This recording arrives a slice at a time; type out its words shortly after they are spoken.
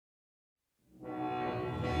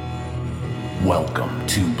Welcome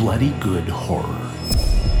to Bloody Good Horror.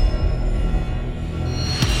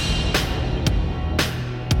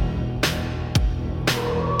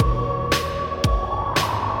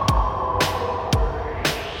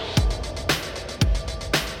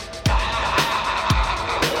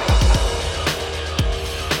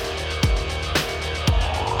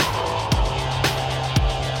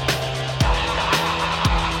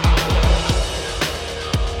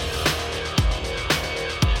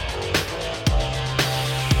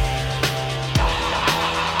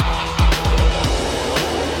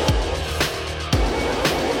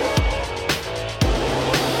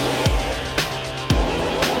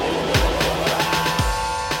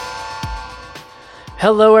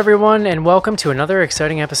 Hello everyone, and welcome to another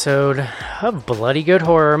exciting episode of Bloody Good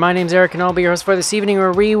Horror. My name's Eric, and I'll be your host for this evening,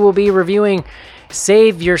 where we will be reviewing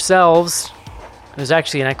Save Yourselves. There's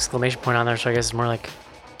actually an exclamation point on there, so I guess it's more like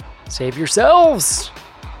Save Yourselves!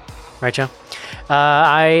 Right, Joe?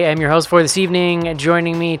 I am your host for this evening.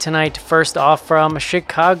 Joining me tonight, first off from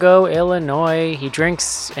Chicago, Illinois. He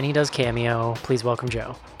drinks and he does cameo. Please welcome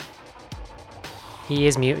Joe. He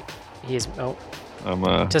is mute.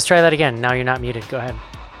 Just try that again. Now you're not muted. Go ahead.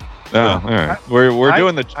 Oh, all right. We're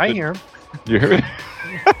doing the. I hear him. You hear me?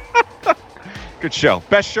 Good show.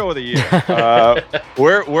 Best show of the year.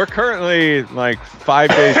 We're currently like 5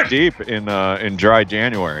 days deep in dry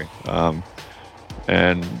January,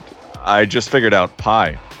 and I just figured out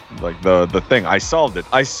pie, like the thing. I solved it.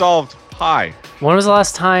 I solved pie. When was the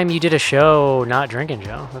last time you did a show not drinking,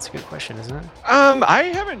 Joe? That's a good question, isn't it? I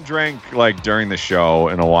haven't drank like during the show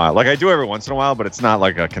in a while. Like I do every once in a while, but it's not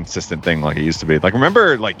like a consistent thing like it used to be. Like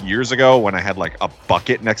remember like years ago when I had like a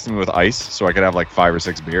bucket next to me with ice so I could have like 5 or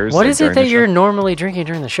 6 beers. What like, is it that you're normally drinking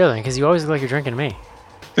during the show then? Because you always look like you're drinking me.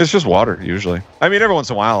 It's just water usually. I mean, every once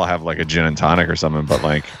in a while I'll have like a gin and tonic or something, but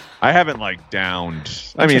like I haven't like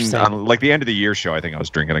downed. I mean, on like the end of the year show, I think I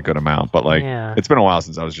was drinking a good amount, but like It's been a while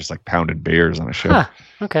since I was just like pounding beers on a show. Huh.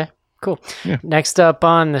 Okay, cool. Yeah. Next up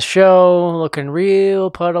on the show, looking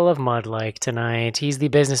real puddle of mud like tonight. He's the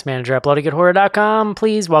business manager at bloodygoodhorror.com.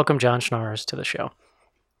 Please welcome John Schnars to the show.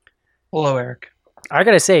 Hello, Eric. I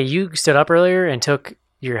gotta say, you stood up earlier and took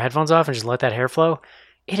your headphones off and just let that hair flow.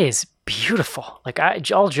 It is beautiful. Like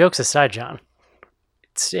all jokes aside, John.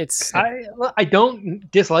 I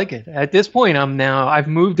don't dislike it. At this point, I've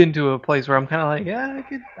moved into a place where I'm kind of like, yeah,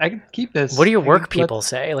 I could keep this. What do your work people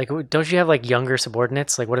say? Like, don't you have like younger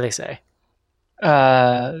subordinates? Like, what do they say?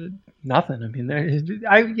 Nothing. I mean,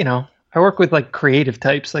 I work with like creative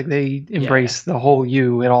types. Like they embrace the whole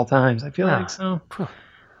you at all times. I feel like so.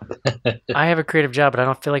 I have a creative job, but I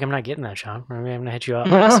don't feel like I'm not getting that, John. Maybe I'm gonna hit you up.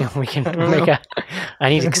 See if we can make I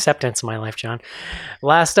need acceptance in my life, John.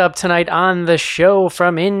 Last up tonight on the show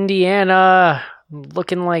from Indiana,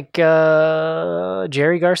 looking like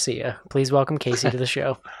Jerry Garcia. Please welcome Casey to the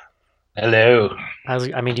show. Hello.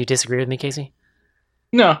 Do you disagree with me, Casey?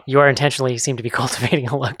 No. You are intentionally seem to be cultivating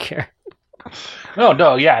a look here.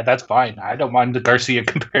 No, yeah, that's fine. I don't mind the Garcia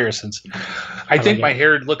comparisons. I think my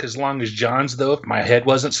hair would look as long as John's, though, if my head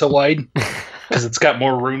wasn't so wide, because it's got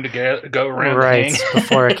more room to go around. Right,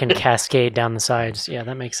 before it can cascade down the sides. Yeah,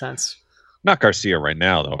 that makes sense. Not Garcia right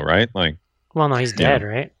now, though, right? Like, well, no, he's dead,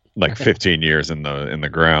 right? Like 15 years in the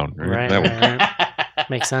ground. Right.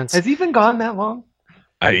 Makes sense. Has he been gone that long?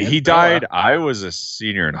 He died. I was a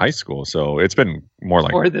senior in high school, so it's been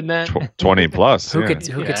more than that. 20 plus. Who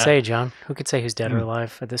could say, John? Who could say who's dead or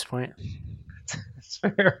alive at this point? That's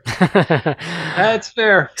fair. That's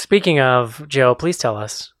fair. Speaking of, Joe, please tell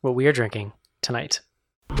us what we are drinking tonight.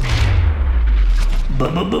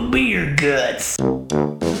 Beer guts.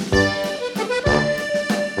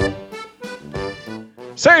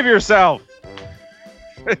 Save yourself.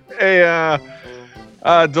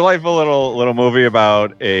 A delightful little movie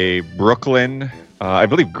about a Brooklyn, I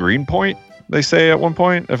believe Greenpoint, they say at one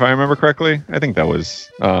point, if I remember correctly. I think that was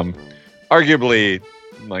arguably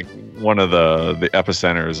like one of the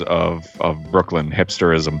epicenters of Brooklyn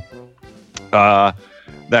hipsterism.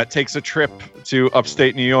 That takes a trip to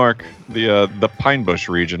upstate New York, the Pine Bush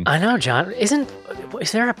region. I know, John. Is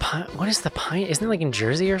there a pine? What is the Pine? Isn't it like in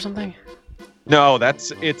Jersey or something? No,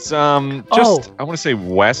 it's I want to say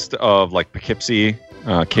west of like Poughkeepsie,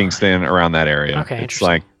 Kingston, around that area. Okay, it's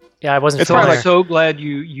like I wasn't. I'm so glad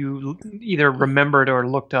you either remembered or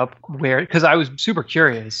looked up where, because I was super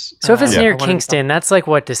curious. So if it's near Kingston, that's like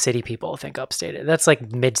what the city people think upstate. That's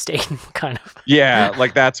like mid-state kind of. Yeah,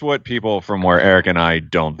 like that's what people from where Eric and I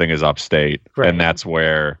don't think is upstate, right. And that's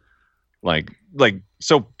where, like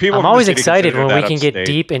so people. I'm always excited when we can get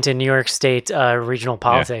deep into New York State regional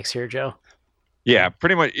politics here, Joe. Yeah,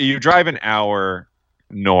 pretty much. You drive an hour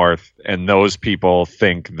north, and those people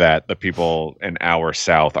think that the people an hour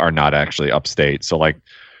south are not actually upstate. So like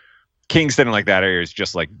Kingston and like that area is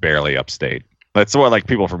just like barely upstate. That's what like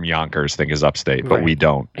people from Yonkers think is upstate, but we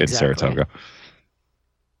don't in Saratoga.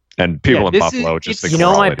 And people in Buffalo just think. You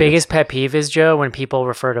know, my biggest pet peeve is, Joe, when people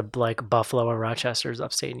refer to like Buffalo or Rochester as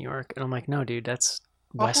upstate New York, and I'm like, no, dude, that's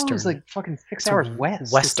western. It's like fucking 6 hours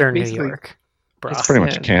west. Western like New York. It's pretty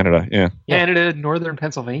much Canada. Yeah. Canada, northern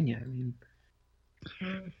Pennsylvania. I mean.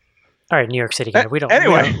 All right, New York City. We don't.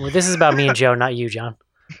 Anyway, this is about me and Joe, not you, John.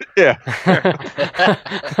 Yeah.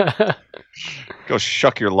 Go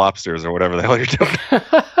shuck your lobsters or whatever the hell you're doing.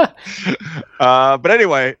 But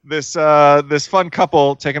anyway, this fun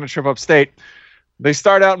couple taking a trip upstate. They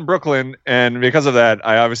start out in Brooklyn, and because of that,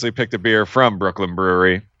 I obviously picked a beer from Brooklyn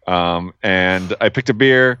Brewery. And I picked a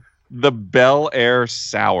beer, the Bel Air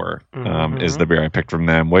Sour, is the beer I picked from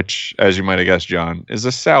them, which, as you might have guessed, John, is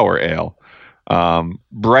a sour ale.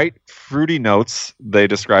 Bright, fruity notes, they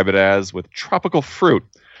describe it as, with tropical fruit,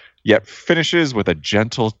 yet finishes with a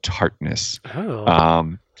gentle tartness.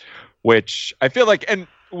 Which I feel like, and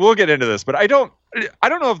we'll get into this, but I don't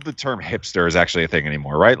know if the term hipster is actually a thing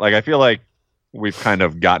anymore, right? Like, I feel like we've kind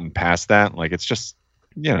of gotten past that. Like, it's just,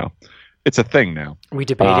 it's a thing now. We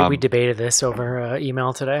debated this over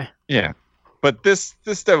email today. Yeah. But this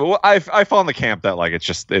stuff, I fall in the camp that like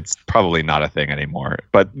it's probably not a thing anymore.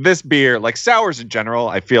 But this beer, like sours in general,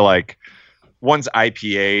 I feel like once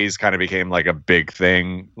IPAs kind of became like a big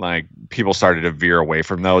thing, like people started to veer away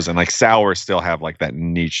from those, and like sours still have like that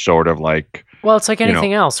niche sort of like. Well, it's like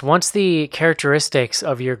anything else. Once the characteristics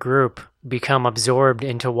of your group become absorbed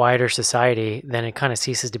into wider society, then it kind of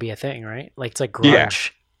ceases to be a thing, right? Like it's like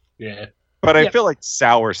grunge. Yeah. But I feel like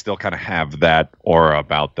sours still kind of have that aura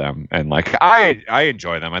about them, and like I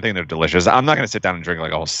enjoy them. I think they're delicious. I'm not going to sit down and drink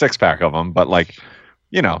like a whole 6-pack of them, but like,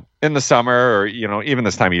 in the summer or even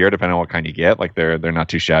this time of year, depending on what kind you get, like they're not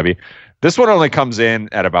too shabby. This one only comes in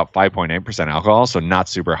at about 5.8% alcohol, so not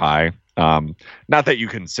super high. Not that you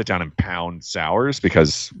can sit down and pound sours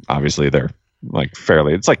because obviously they're like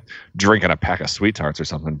fairly. It's like drinking a pack of Sweet Tarts or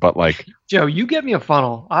something. But like, Joe, you get me a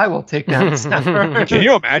funnel, I will take down sour. Can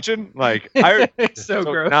you imagine? Like, it's so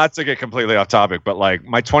gross. Not to get completely off topic, but like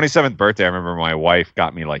my 27th birthday, I remember my wife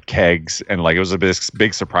got me like kegs, and like it was a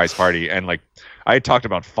big surprise party, and like I had talked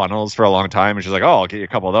about funnels for a long time, and she's like, "Oh, I'll get you a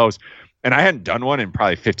couple of those," and I hadn't done one in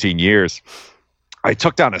probably 15 years. I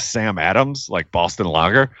took down a Sam Adams like Boston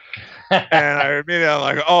Lager. And I'm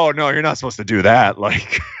like, oh no, you're not supposed to do that.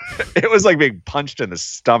 Like, it was like being punched in the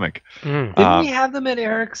stomach. Didn't we have them at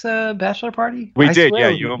Eric's bachelor party? We did, yeah.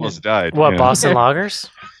 You almost died. What, Boston Lagers?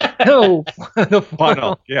 No, the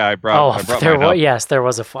funnel. Yeah, I brought. Yes, there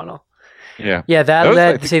was a funnel. Yeah, yeah. That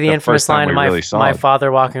led to the infamous line of my really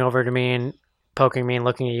father walking over to me and poking me and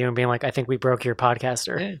looking at you and being like, "I think we broke your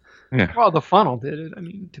podcaster." Yeah. Well, the funnel did it. I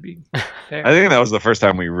mean, to be fair. I think that was the first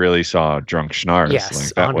time we really saw drunk schnars. Yes,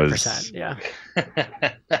 like, that 100%. Was, yeah.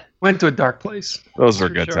 Went to a dark place. Those were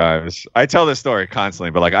good times. I tell this story constantly,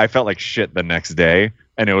 but like I felt like shit the next day,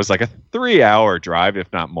 and it was like a 3-hour drive, if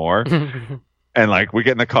not more. And like we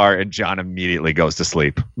get in the car, and John immediately goes to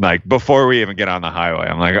sleep. Like before we even get on the highway,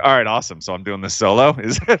 I'm like, "All right, awesome. So I'm doing this solo.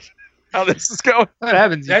 Is that how this is going?" What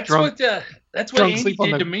happens? That's what Andy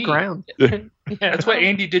did to me. Ground. That's what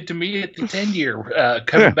Andy did to me at the 10-year.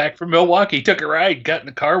 Coming back from Milwaukee, he took a ride, got in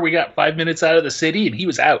the car. We got 5 minutes out of the city, and he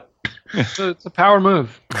was out. So it's a power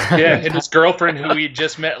move. Yeah, and his girlfriend, who we had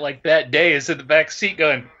just met like that day, is in the back seat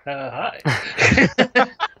going, "Hi."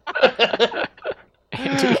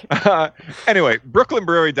 Anyway,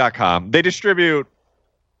 brooklynbrewery.com. They distribute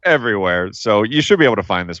everywhere, so you should be able to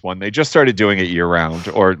find this one. They just started doing it year round,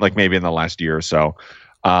 or like maybe in the last year or so.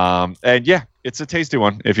 And yeah, it's a tasty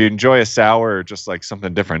one. If you enjoy a sour or just like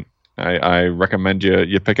something different, I recommend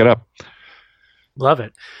you pick it up. Love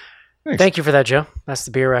it. Thanks. Thank you for that, Joe. That's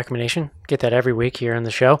the beer recommendation. Get that every week here on the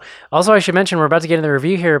show. Also, I should mention we're about to get into the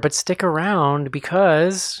review here, but stick around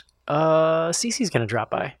because Cece's going to drop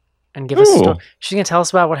by and give us a story. She's going to tell us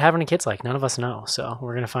about what having a kid's like. None of us know, so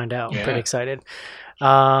we're going to find out. Yeah. Pretty excited.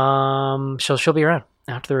 She'll be around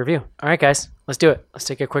after the review. All right, guys, let's do it. Let's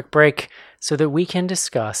take a quick break so that we can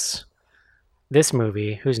discuss this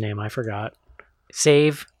movie, whose name I forgot.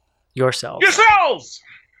 Save Yourselves. Yourselves!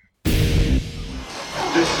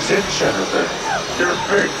 This is it, Jennifer. Your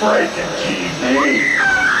big break in TV.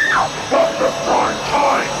 From the prime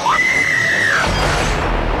time.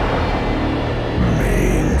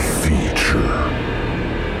 Main feature.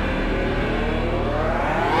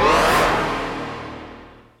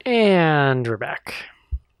 And we're back.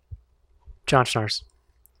 John Schnars.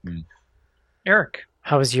 Eric.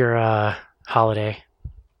 How was your holiday?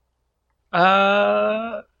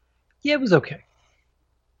 Yeah, it was okay.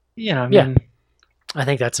 You know, I Yeah. mean, I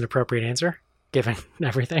think that's an appropriate answer, given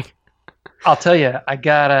everything. I'll tell you, I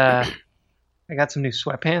got some new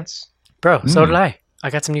sweatpants. Bro, so did I. I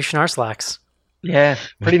got some new Shinar slacks. Yeah,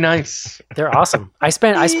 pretty nice. They're awesome. I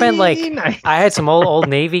spent like Nice. I had some old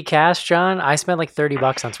Navy cash, John. I spent like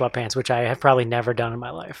 $30 on sweatpants, which I have probably never done in my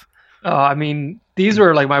life. Oh, I mean, these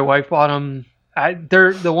were like my wife bought them.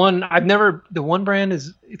 They're the one I've never. The one brand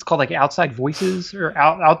it's called like Outside Voices or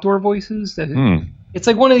Outdoor Voices. It's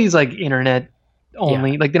like one of these like internet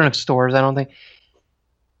only. Like they don't have stores. I don't think.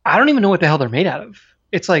 I don't even know what the hell they're made out of.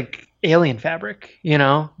 It's like alien fabric, you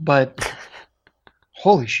know. But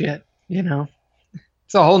holy shit, you know,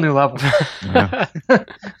 it's a whole new level. Yeah.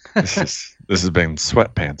 This has been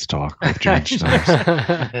sweatpants talk with John Stars.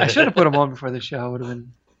 I should have put them on before the show. It would have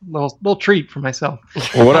been a little treat for myself.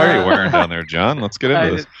 Well, what are you wearing down there, John? Let's get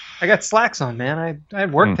into this. I got slacks on, man. I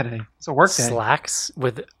had work today. It's a work day. Slacks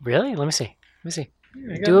with really? Let me see. I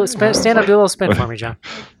got- Stand up, do a little spin for me, John.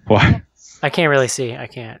 Why? I can't really see. I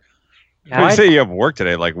can't. When you say you have work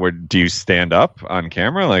today, like, do you stand up on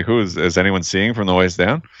camera? Like, is anyone seeing from the waist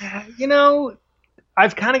down? You know,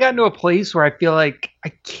 I've kind of gotten to a place where I feel like I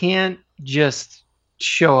can't just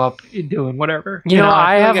show up doing whatever. You know,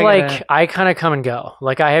 I feel have gotta- I kind of come and go.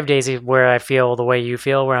 Like I have days where I feel the way you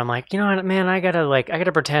feel, where I'm like, you know what, man, I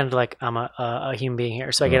gotta pretend like I'm a human being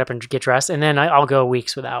here. So I get up and get dressed, and then I'll go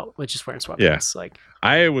weeks without just wearing sweatpants. Yeah. Like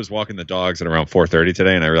I was walking the dogs at around 4:30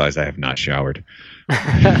 today, and I realized I have not showered.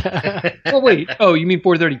 Oh wait. Oh, you mean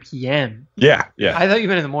 4:30 p.m.? Yeah. I thought you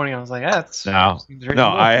meant in the morning. I was like, that's No,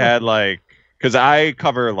 I had because I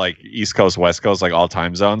cover like East Coast, West Coast, like all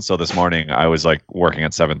time zones. So this morning I was like working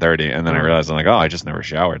at 7:30, and then I realized I'm like, oh, I just never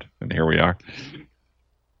showered, and here we are.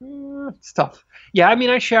 It's tough. Yeah, I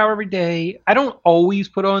mean, I shower every day. I don't always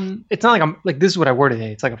put on. It's not like I'm like this is what I wore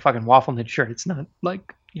today. It's like a fucking waffle knit shirt. It's not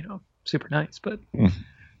like super nice, but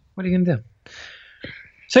what are you gonna do?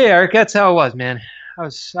 So yeah, Eric, that's how it was, man. I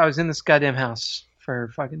was in this goddamn house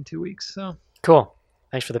for fucking 2 weeks. So cool.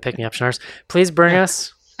 Thanks for the pick me up, Schnars. Please bring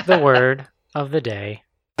us the word of the day.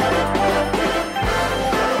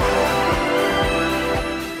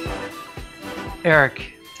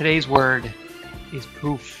 Eric, today's word is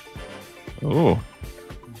poof. Ooh.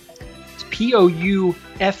 It's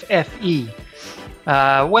P-O-U-F-F-E.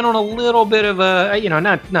 Went on a little bit of a,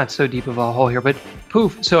 not so deep of a hole here, but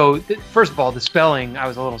poof. So first of all, the spelling, I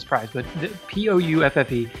was a little surprised, but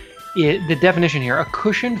P-O-U-F-F-E, the definition here, a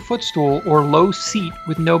cushioned footstool or low seat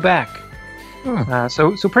with no back.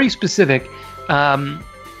 So pretty specific.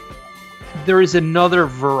 There is another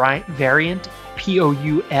variant,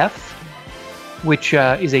 P-O-U-F, which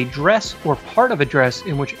is a dress or part of a dress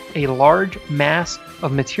in which a large mass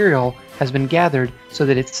of material has been gathered so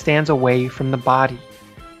that it stands away from the body.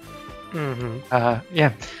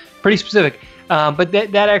 Yeah, pretty specific. But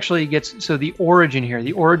that actually gets, so the origin here,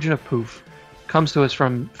 the origin of poof comes to us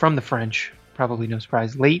from the French, probably no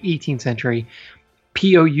surprise, late 18th century,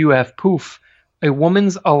 P-O-U-F, poof, a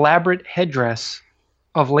woman's elaborate headdress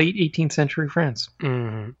of late 18th century France.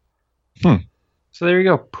 So there you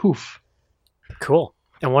go, poof. Cool.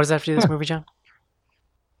 And what does that have to do with this movie, John?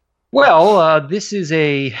 Well, this is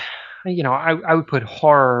a, I would put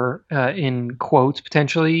horror in quotes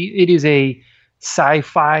potentially. It is a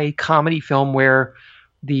sci-fi comedy film where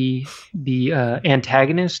the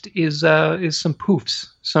antagonist is some poofs,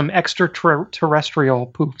 some extraterrestrial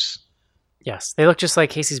poofs. Yes, they look just like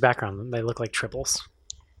Casey's background. They look like triples.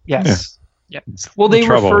 Yes. Yeah. Well, they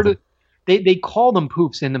refer to. They call them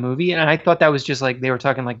poofs in the movie, and I thought that was just like they were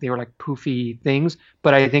talking like they were like poofy things,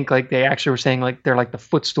 but I think like they actually were saying like they're like the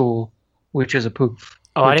footstool, which is a poof.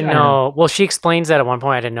 Oh, I didn't know. Well, she explains that at one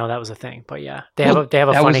point. I didn't know that was a thing, but yeah, they have a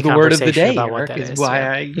funny conversation word of the day, about Eric, what that is.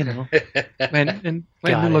 Why yeah. I went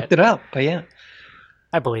and looked it up. But yeah,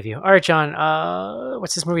 I believe you. All right, John.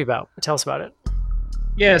 What's this movie about? Tell us about it.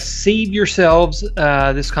 Yes, Save Yourselves.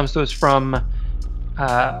 This comes to us from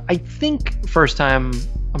I think first time.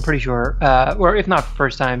 I'm pretty sure, or if not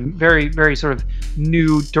first time, very, very sort of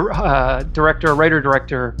new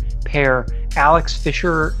writer-director pair, Alex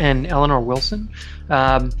Fisher and Eleanor Wilson.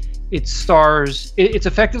 It stars, it's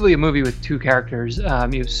effectively a movie with two characters. You have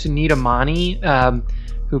Sunita Mani,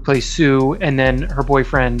 who plays Sue, and then her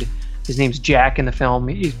boyfriend, his name's Jack in the film.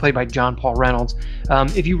 He's played by John Paul Reynolds.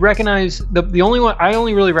 If you recognize, the only one, I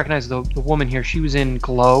only really recognize the woman here. She was in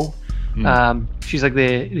Glow. She's like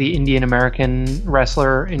the Indian American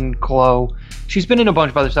wrestler in Glow. She's been in a bunch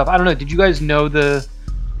of other stuff. I don't know. Did you guys know the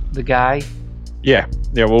guy? Yeah.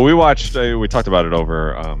 Well, we watched. We talked about it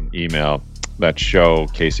over email. That show,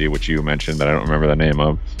 Casey, which you mentioned that I don't remember the name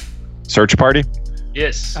of. Search Party.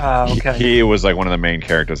 Yes. Okay. He was like one of the main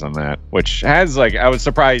characters on that, which has like, I was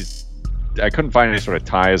surprised. I couldn't find any sort of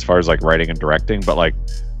tie as far as like writing and directing, but like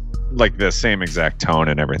the same exact tone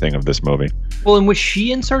and everything of this movie. Well, and was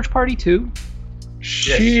she in Search Party too?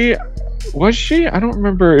 Was she? I don't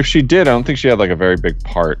remember if she did. I don't think she had like a very big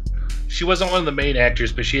part. She wasn't one of the main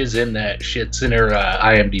actors, but she is in that. Shit's in her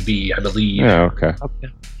IMDb, I believe. Yeah, okay.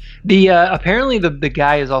 The apparently the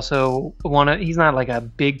guy is also he's not like a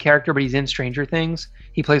big character, but he's in Stranger Things.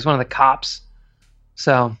 He plays one of the cops.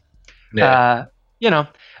 So, Yeah.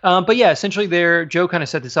 But yeah, essentially Joe kind of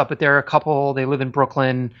set this up, but they're a couple, they live in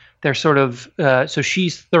Brooklyn. They're sort of, so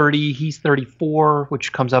she's 30, he's 34,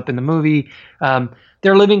 which comes up in the movie.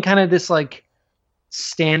 They're living kind of this like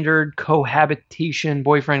standard cohabitation,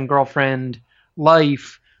 boyfriend, girlfriend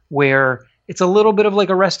life where it's a little bit of like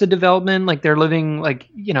Arrested Development. Like they're living like,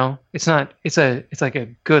 it's like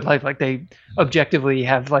a good life. Like they objectively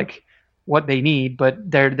have like what they need, but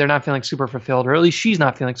they're not feeling super fulfilled, or at least she's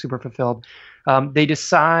not feeling super fulfilled.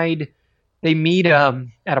 They meet at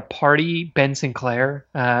a party Ben Sinclair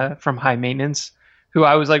from High Maintenance, who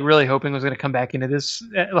I was like really hoping was going to come back into this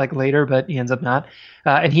like later, but he ends up not.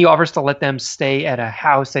 And he offers to let them stay at a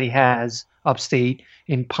house that he has upstate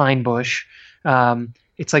in Pine Bush.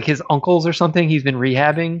 It's like his uncle's or something he's been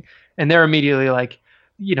rehabbing, and they're immediately like,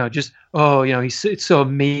 it's so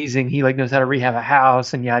amazing. He like knows how to rehab a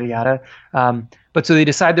house and yada yada. But so they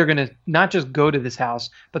decide they're going to not just go to this house,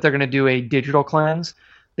 but they're going to do a digital cleanse.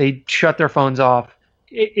 They shut their phones off.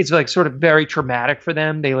 It's like sort of very traumatic for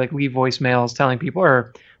them. They like leave voicemails telling people,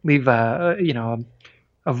 or leave an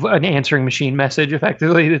answering machine message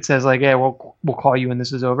effectively that says like, yeah, we'll call you when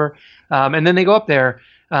this is over. And then they go up there.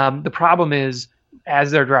 The problem is,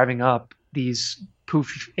 as they're driving up, these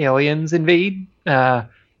poof aliens invade and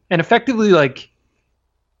effectively like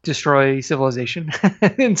destroy civilization.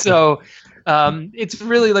 And so it's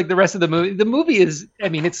really like the rest of the movie. The movie is, I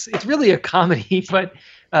mean, it's really a comedy, but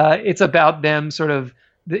it's about them sort of,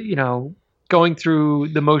 going through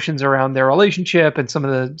the motions around their relationship and some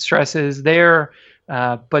of the stresses there,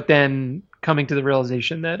 but then coming to the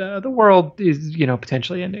realization that the world is,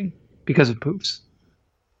 potentially ending because of poofs.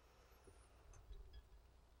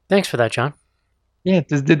 Thanks for that, John. Yeah,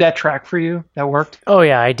 did that track for you? That worked? Oh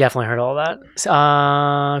yeah, I definitely heard all that.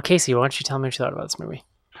 Casey, why don't you tell me what you thought about this movie?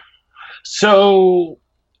 So,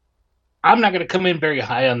 I'm not going to come in very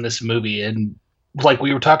high on this movie, and like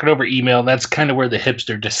we were talking over email, that's kind of where the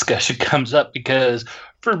hipster discussion comes up, because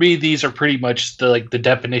for me, these are pretty much the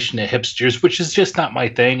definition of hipsters, which is just not my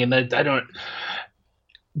thing, and I don't.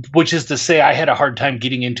 Which is to say, I had a hard time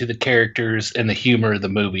getting into the characters and the humor of the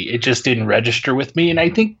movie. It just didn't register with me, and I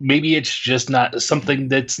think maybe it's just not something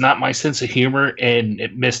that's not my sense of humor, and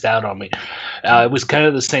it missed out on me. It was kind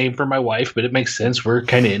of the same for my wife, but it makes sense. We're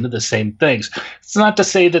kind of into the same things. It's not to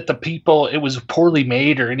say that it was poorly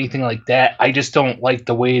made or anything like that. I just don't like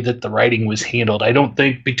the way that the writing was handled. I don't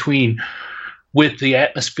think with the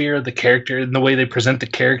atmosphere of the character and the way they present the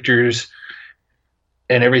characters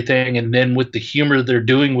and everything, and then with the humor they're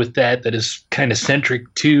doing with that is kind of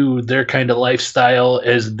centric to their kind of lifestyle,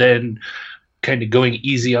 as then kind of going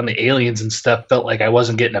easy on the aliens and stuff, felt like I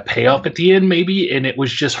wasn't getting a payoff at the end maybe, and it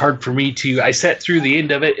was just hard for me I sat through the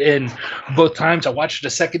end of it, and both times I watched it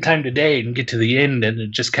a second time today and get to the end, and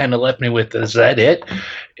it just kind of left me with, is that it?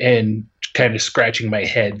 And kind of scratching my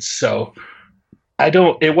head. So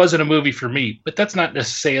it wasn't a movie for me, but that's not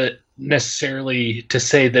necessarily to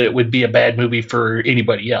say that it would be a bad movie for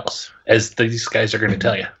anybody else, as these guys are going to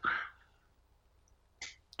tell you.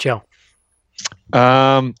 Joe.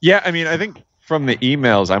 Yeah, I mean, I think from the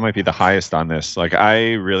emails, I might be the highest on this. Like,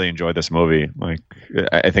 I really enjoyed this movie. Like,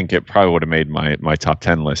 I think it probably would have made my top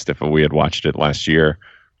 10 list if we had watched it last year.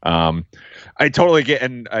 I totally get,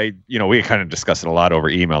 and we kind of discussed it a lot over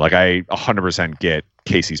email. Like, I 100% get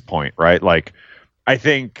Casey's point, right? Like, I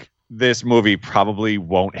think this movie probably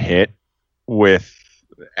won't hit with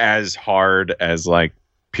as hard as like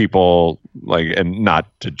people like, and not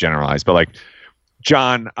to generalize, but like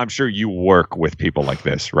John, I'm sure you work with people like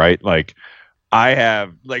this, right? Like I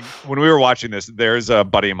have, like when we were watching this, there's a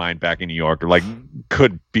buddy of mine back in New York, like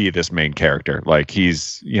could be this main character. Like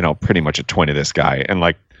he's, pretty much a twin of this guy. And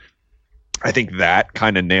like, I think that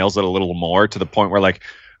kind of nails it a little more, to the point where like,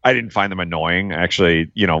 I didn't find them annoying. I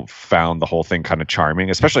actually, found the whole thing kind of charming,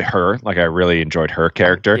 especially her. Like, I really enjoyed her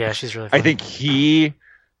character. Yeah, she's really funny. I think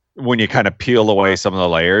when you kind of peel away some of the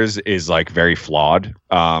layers, is like very flawed.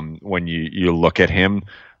 When you look at him,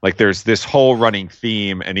 like there's this whole running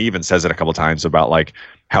theme, and he even says it a couple times about like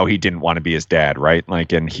how he didn't want to be his dad, right?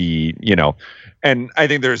 Like, and he, and I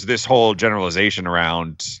think there's this whole generalization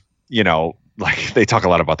around, like they talk a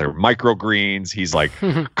lot about their microgreens. He's like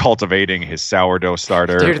cultivating his sourdough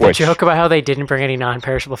starter. Dude, the joke about how they didn't bring any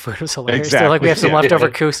non-perishable food was hilarious. Exactly. They're like, we have some leftover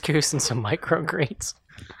couscous and some microgreens.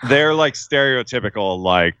 They're like stereotypical,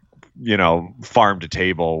 like, farm to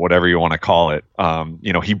table, whatever you want to call it.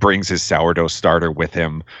 He brings his sourdough starter with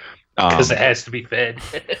him. Because it has to be fed.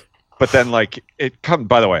 But then, like,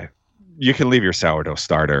 by the way, you can leave your sourdough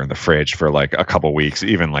starter in the fridge for like a couple weeks,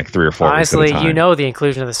 even like 3 or 4 weeks at a time. Honestly, the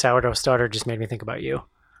inclusion of the sourdough starter just made me think about you.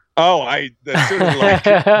 Oh, as soon as,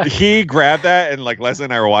 like, he grabbed that, and like Leslie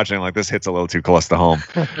and I were watching, like, this hits a little too close to home.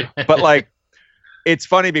 But like, it's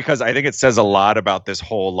funny because I think it says a lot about this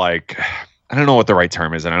whole, like, I don't know what the right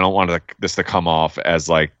term is, and I don't want this to come off as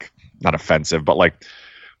like not offensive, but like,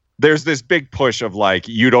 there's this big push of like,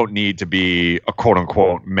 you don't need to be a quote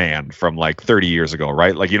unquote man from like 30 years ago,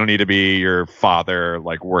 right? Like, you don't need to be your father,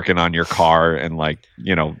 like working on your car and like,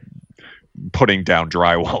 putting down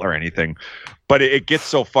drywall or anything. But it gets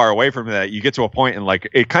so far away from that. You get to a point and like,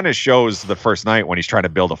 it kind of shows the first night when he's trying to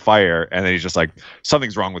build a fire and then he's just like,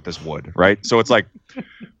 something's wrong with this wood, right? So it's like,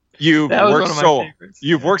 you've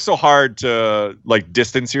worked so hard to like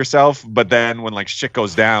distance yourself, but then when like shit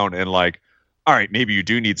goes down and like, all right, maybe you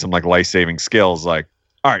do need some like life-saving skills. Like,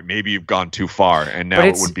 all right, maybe you've gone too far, and now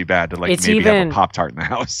it would be bad to like maybe have a Pop-Tart in the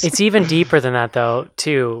house. It's even deeper than that, though,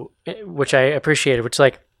 too, which I appreciated. Which,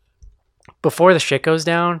 like, before the shit goes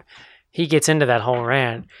down, he gets into that whole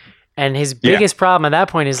rant, and his biggest problem at that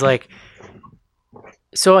point is like,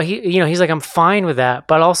 so he's like, I'm fine with that,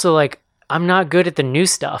 but also like, I'm not good at the new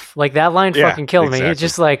stuff. Like, that line fucking killed me. It's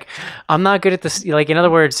just like, I'm not good at this. Like, in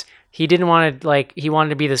other words, he didn't want to like, he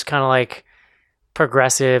wanted to be this kind of like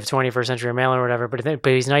progressive 21st century male or whatever, but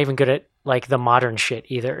he's not even good at like the modern shit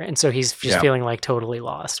either, and so he's just feeling like totally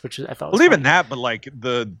lost, which I thought was even that, but like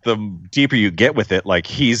the deeper you get with it, like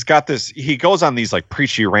he goes on these like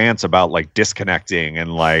preachy rants about like disconnecting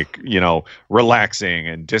and like relaxing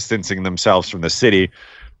and distancing themselves from the city,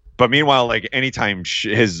 but meanwhile, like anytime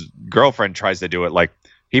his girlfriend tries to do it, like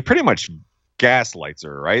he pretty much gaslights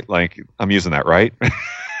her, right? Like, I'm using that right?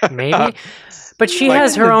 Maybe. But she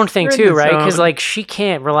has her own thing too, right? Because like, she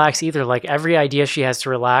can't relax either. Like, every idea she has to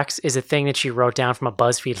relax is a thing that she wrote down from a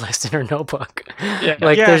BuzzFeed list in her notebook.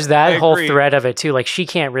 There's that whole thread of it too. Like, she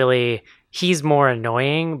can't really. He's more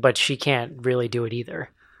annoying, but she can't really do it either.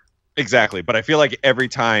 Exactly. But I feel like every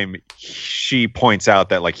time she points out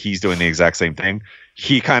that like he's doing the exact same thing,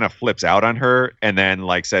 he kind of flips out on her and then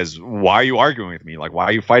like says, why are you arguing with me? Like, why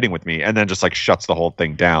are you fighting with me? And then just like shuts the whole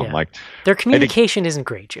thing down. Yeah. Like, their communication isn't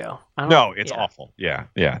great, Joe. No, it's awful. Yeah.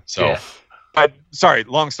 So, but sorry,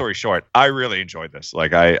 long story short, I really enjoyed this.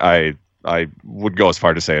 Like, I would go as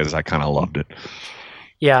far to say as I kind of loved it.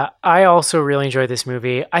 Yeah, I also really enjoyed this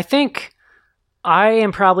movie. I think I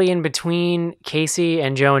am probably in between Casey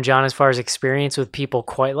and Joe and John as far as experience with people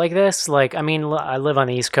quite like this. Like, I mean, I live on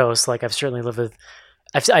the East Coast. Like, I've certainly lived with,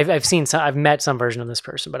 I've met some version of this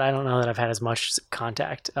person, but I don't know that I've had as much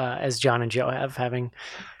contact as John and Joe have, having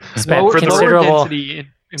spent considerable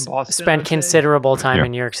time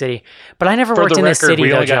in New York City. But I never worked in this city, we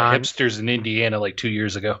though, only John. got hipsters in Indiana like 2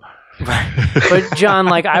 years ago. But John,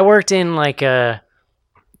 like, I worked in like a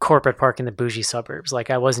corporate park in the bougie suburbs. Like,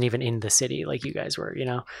 I wasn't even in the city like you guys were,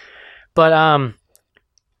 But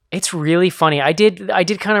it's really funny. I did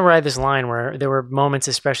kind of ride this line where there were moments,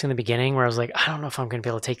 especially in the beginning, where I was like, I don't know if I'm going to be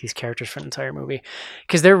able to take these characters for an entire movie,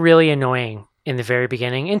 because they're really annoying in the very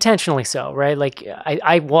beginning, intentionally so, right? Like,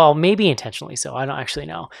 well, maybe intentionally so. I don't actually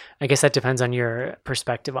know. I guess that depends on your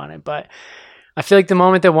perspective on it. But I feel like the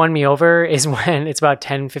moment that won me over is when it's about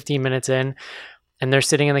 10, 15 minutes in, and they're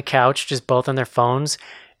sitting on the couch, just both on their phones,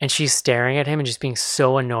 and she's staring at him and just being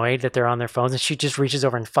so annoyed that they're on their phones, and she just reaches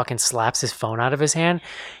over and fucking slaps his phone out of his hand.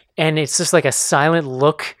 And it's just like a silent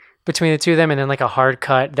look between the two of them, and then like a hard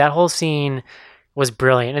cut. That whole scene was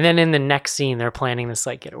brilliant. And then in the next scene, they're planning this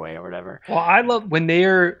like getaway or whatever. Well, I love when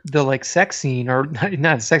they're the like sex scene, or not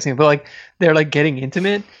the sex scene, but like they're like getting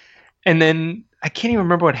intimate, and then I can't even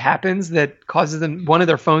remember what happens that causes them, one of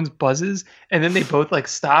their phones buzzes, and then they both like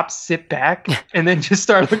stop, sit back, and then just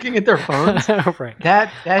start looking at their phones. Right.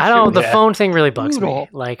 That I don't. The phone thing really bugs me.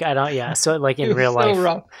 Like, I don't. Yeah. So like in real life.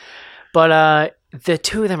 Rough. But the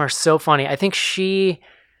two of them are so funny. I think she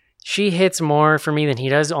hits more for me than he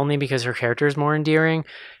does, only because her character is more endearing.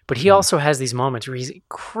 But he also has these moments where he's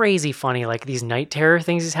crazy funny, like these night terror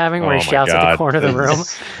things he's having, where he shouts at the corner of the room.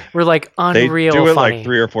 We're like unreal. They do it funny. like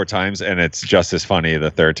 3 or 4 times, and it's just as funny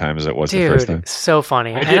the third time as it was the first time. So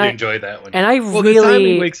funny. I did enjoy that one. And I the really time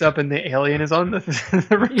he wakes up and the alien is on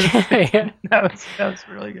the roof. yeah. That was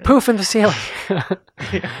really good. Poof in the ceiling.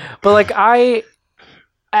 But like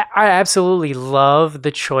I absolutely love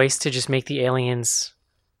the choice to just make the aliens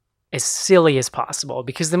as silly as possible,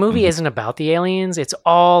 because the movie isn't about the aliens. It's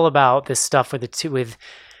all about this stuff with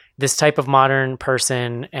this type of modern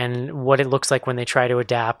person and what it looks like when they try to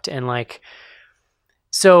adapt. And like,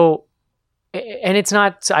 so, and it's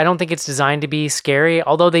not, I don't think it's designed to be scary,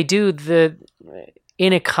 although they do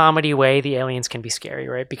in a comedy way, the aliens can be scary,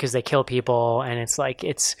 right? Because they kill people, and it's like,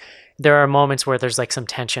 there are moments where there's like some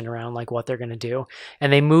tension around like what they're going to do,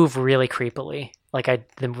 and they move really creepily. Like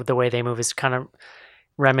the way they move is kind of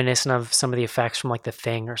reminiscent of some of the effects from like The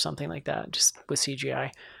Thing or something like that, just with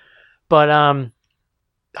CGI. But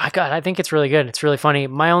I think it's really good. It's really funny.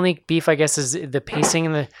 My only beef, I guess, is the pacing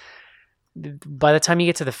and by the time you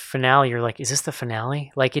get to the finale, you're like, is this the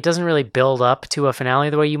finale? Like, it doesn't really build up to a finale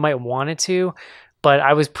the way you might want it to, but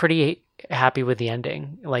I was pretty happy with the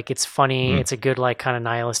ending. Like, it's funny. It's a good, like, kind of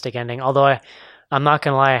nihilistic ending. Although I'm not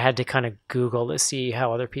going to lie, I had to kind of Google to see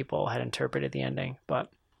how other people had interpreted the ending, but...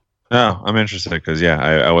 No, I'm interested because,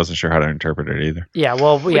 I wasn't sure how to interpret it either. Yeah,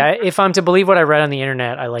 well, yeah, if I'm to believe what I read on the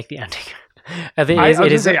internet, I like the ending. I think I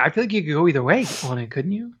feel like you could go either way on it,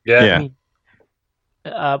 couldn't you? Yeah. I mean,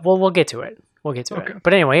 well, we'll get to it. It.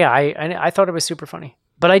 But anyway, yeah, I thought it was super funny.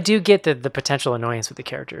 But I do get the potential annoyance with the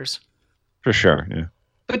characters. For sure, yeah.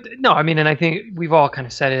 But no, I mean, and I think we've all kind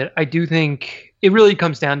of said it. I do think it really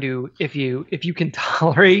comes down to if you can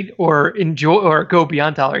tolerate or enjoy or go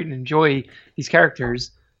beyond tolerate and enjoy these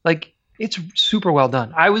characters. Like, it's super well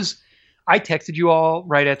done. I texted you all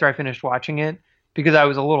right after I finished watching it because I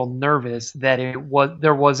was a little nervous that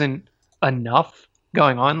there wasn't enough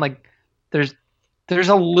going on. Like, there's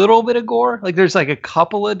a little bit of gore. Like, there's like a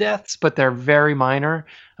couple of deaths, but they're very minor.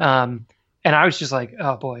 And I was just like,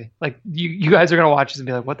 oh boy, like you guys are going to watch this and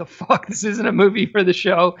be like, what the fuck? This isn't a movie for the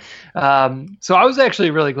show. So I was actually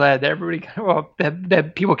really glad that everybody,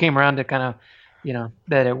 that people came around to kind of,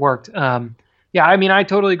 that it worked. Yeah, I mean, I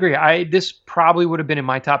totally agree. This probably would have been in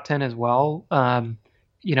my top 10 as well.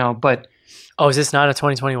 But oh, is this not a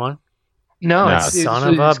 2021? No, No, it son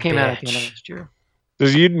of a came out at the end of bitch. last year.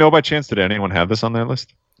 Does you know by chance, did anyone have this on their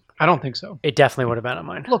list? I don't think so. It definitely would have been on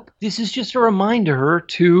mine. Look, this is just a reminder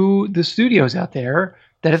to the studios out there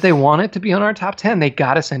that if they want it to be on our top 10, they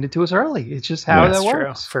got to send it to us early. It's just how That's that true.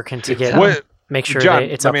 works. To get What- make sure John,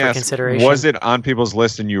 that it's let up me for ask, consideration. was it on people's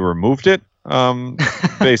list and you removed it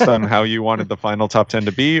based on how you wanted the final top 10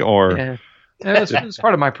 to be, or? Yeah. It was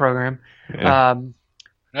part of my program. Yeah.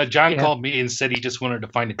 No, John Yeah. called me and said he just wanted to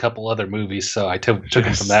find a couple other movies, so I took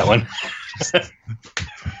him from that one.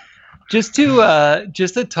 Just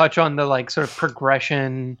to touch on the like sort of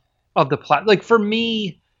progression of the plot. Like, for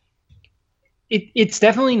me, it's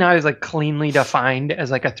definitely not as like cleanly defined as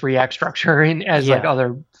like a 3-act structure as like Yeah.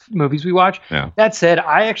 other movies we watch. Yeah. That said,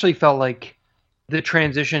 I actually felt like the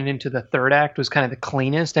transition into the third act was kind of the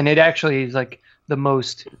cleanest, and it actually is like the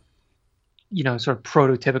most, sort of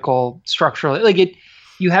prototypical structural. Like,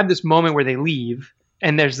 you have this moment where they leave,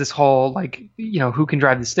 and there's this whole like, who can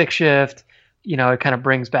drive the stick shift. It kind of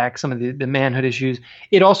brings back some of the manhood issues.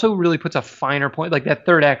 It also really puts a finer point, like that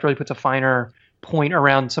third act really puts a finer point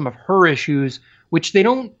around some of her issues, which they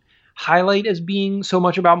don't highlight as being so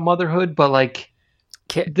much about motherhood, but like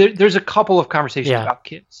there's a couple of conversations Yeah. about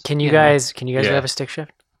kids. Can you know? guys Yeah. have a stick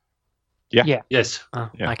shift? Yes. Oh,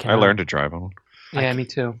 Yeah, I cannot. learned to drive on one. Yeah, me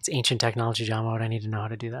too. It's ancient technology, John. Why would I need to know how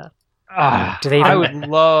to do that? Do they even- I would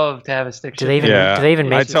love to have a stick Do they shift. even- do they even I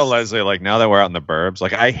make tell this? Leslie, like, now that we're out in the burbs,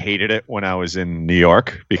 like, I hated it when I was in New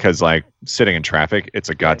York because, like, sitting in traffic, it's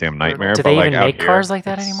a goddamn nightmare. Do but, they like, even out make here, cars like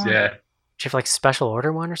that it's- anymore? Yeah. Do you have like special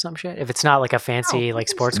order one or some shit? If it's not like a fancy like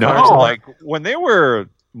sports No, car. Or something? like, when they were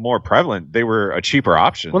more prevalent, they were a cheaper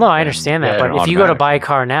option. Well, no, I than- understand that, yeah, but if you go to automatic. buy a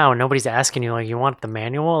car now and nobody's asking you like, you want the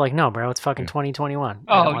manual? Like, no, bro, it's fucking 2021.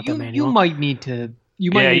 I don't Oh, want the you manual. might need to. You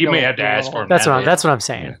might. Yeah, need you may have to do a ask little- for it. That's now. what I'm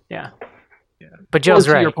saying. Yeah. Yeah. But Joe's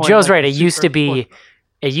Well, to your right. point, Joe's like, right. It used to super be. important.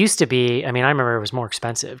 It used to be. I mean, I remember it was more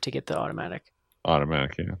expensive to get the automatic.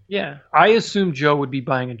 Automatic, yeah. Yeah, I assume Joe would be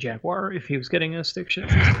buying a Jaguar if he was getting a stick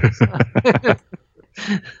shift.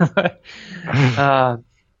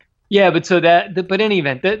 Yeah, but so but in any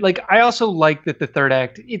event, like, I also like that the third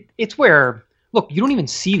act. It's where, look, you don't even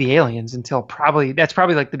see the aliens until that's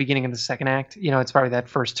probably like the beginning of the second act. It's probably that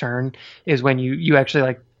first turn is when you actually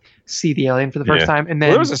like see the alien for the first Yeah. time, and Well, then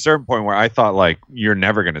there was a certain point where I thought, like, you're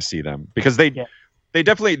never going to see them because they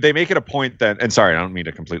definitely they make it a point that, and sorry, I don't mean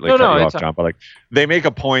to completely cut you it's off, John, but like they make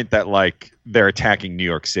a point that like they're attacking New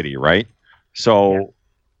York City, right? So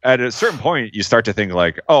at a certain point, you start to think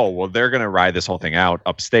like, oh, well, they're going to ride this whole thing out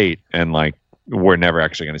upstate, and like we're never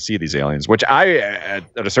actually going to see these aliens, which I at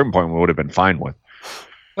a certain point would have been fine with.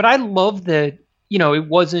 But I love that it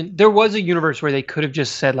wasn't. There was a universe where they could have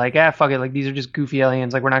just said like, fuck it, like these are just goofy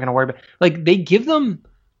aliens, like we're not gonna worry about. Like they give them.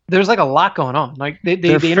 There's like a lot going on. Like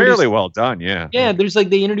they're fairly well done. Yeah. Yeah. There's like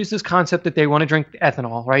they introduce this concept that they want to drink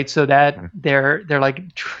ethanol, right? So that they're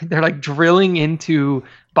like drilling into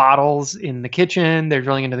bottles in the kitchen. They're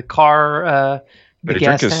drilling into the car. They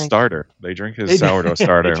drink his starter. They drink his sourdough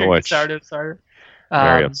starter, which sourdough starter.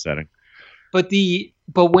 Very upsetting. But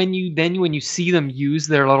when you see them use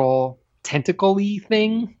their little tentacle-y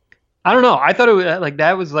thing, I don't know. I thought it was like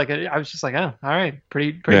that was like I was just like, oh, all right,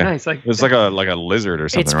 pretty nice. Like it's like a lizard or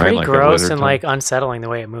something. It's right? pretty like gross and like unsettling the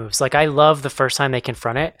way it moves. Like I love the first time they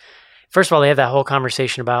confront it. First of all, they have that whole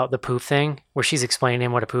conversation about the poof thing where she's explaining to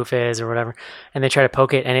him what a poof is or whatever, and they try to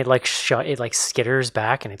poke it, and it like skitters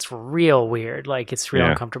back, and it's real weird. Like it's real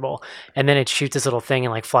uncomfortable. And then it shoots this little thing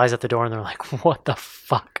and like flies out the door, and they're like, "What the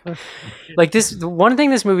fuck?" Like this. One thing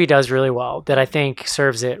this movie does really well that I think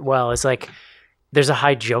serves it well is like there's a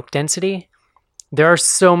high joke density. There are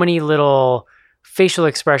so many little facial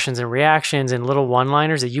expressions and reactions and little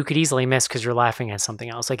one-liners that you could easily miss because you're laughing at something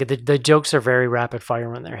else. Like the jokes are very rapid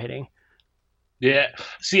fire when they're hitting. Yeah.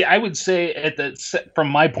 See, I would say from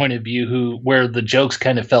my point of view, where the jokes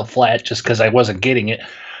kind of fell flat just because I wasn't getting it.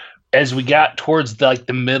 As we got towards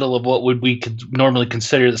the middle of what we could normally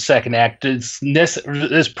consider the second act, it's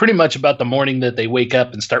pretty much about the morning that they wake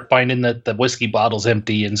up and start finding that the whiskey bottle's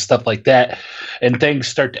empty and stuff like that, and things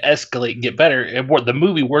start to escalate and get better. And the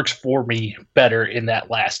movie works for me better in that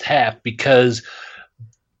last half because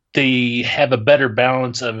they have a better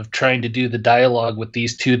balance of trying to do the dialogue with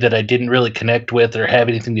these two that I didn't really connect with or have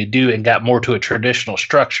anything to do, and got more to a traditional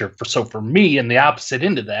structure. So for me, and the opposite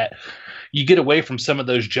end of that, you get away from some of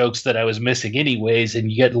those jokes that I was missing anyways, and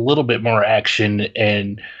you get a little bit more action,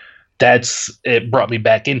 and it brought me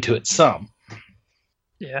back into it some.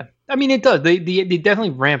 Yeah. I mean, it does. They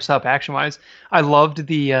definitely ramps up action-wise. I loved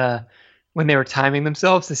the when they were timing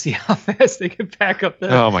themselves to see how fast they could back up the...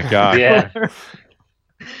 Oh, my God. Yeah.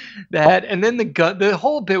 That, and then the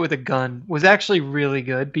whole bit with the gun was actually really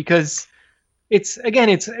good because it's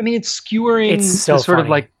skewering it's so sort funny. of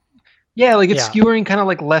like... Yeah, like it's skewering kind of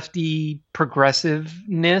like lefty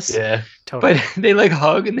progressive-ness. Yeah, totally. But they like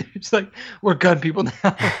hug and they're just like, we're gun people now.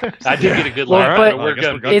 I did get a good laugh. laugh.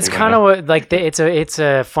 But it's kind of what like it's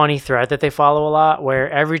a funny thread that they follow a lot,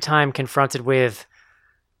 where every time confronted with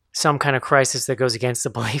some kind of crisis that goes against the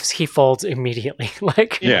beliefs, he folds immediately.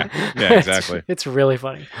 Like exactly. It's really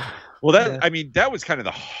funny. Well, I mean, that was kind of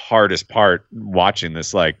the hardest part watching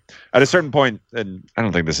this. Like at a certain point, and I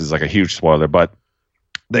don't think this is like a huge spoiler, but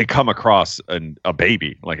they come across a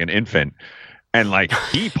baby, like an infant, and like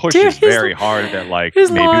he pushes very hard at like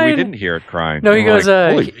maybe we didn't hear it crying. No, he goes,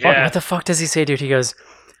 like, what the fuck does he say, dude? He goes,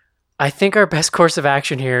 I think our best course of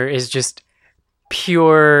action here is just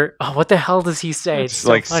pure. Oh, what the hell does he say? It's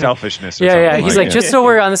like funny. Selfishness. Or yeah, something. yeah. He's like, just so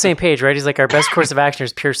we're on the same page, right? He's like, our best course of action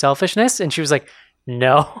is pure selfishness, and she was like,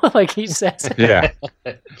 no, like he says. Yeah.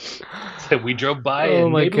 We drove by. Oh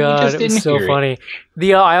and my maybe god, we just it was didn't so hear funny.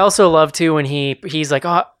 It. I also love too when he's like,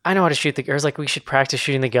 oh, I know how to shoot the gun. Like, we should practice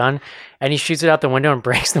shooting the gun, and he shoots it out the window and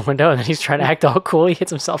breaks the window, and then he's trying to act all cool. He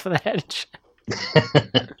hits himself in the head.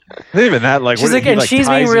 Not even that. Like, she's what, like, and she's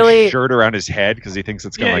ties being really his shirt around his head because he thinks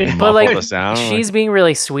it's gonna but muffle the sound. She's being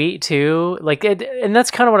really sweet too. Like, and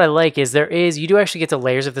that's kind of what I like. Is you do actually get the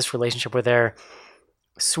layers of this relationship where they're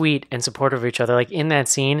sweet and supportive of each other. Like in that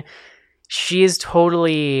scene, she is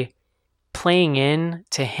totally playing in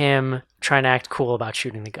to him trying to act cool about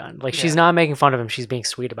shooting the gun. Like she's not making fun of him. She's being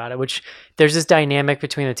sweet about it, which there's this dynamic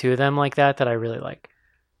between the two of them like that I really like.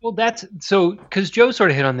 Well, that's so because Joe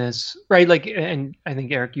sort of hit on this, right? Like, and I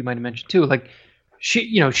think Eric, you might have mentioned too, like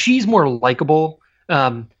she's more likable.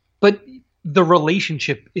 But the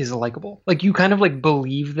relationship is likable. Like you kind of like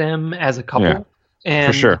believe them as a couple.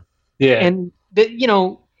 And for sure. Yeah. And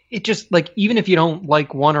it just like, even if you don't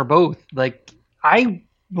like one or both, like I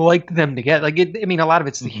liked them together. Like a lot of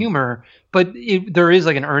it's the humor, but there is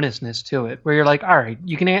like an earnestness to it where you're like, all right,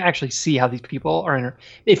 you can actually see how these people are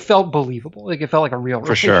it felt believable. Like it felt like a real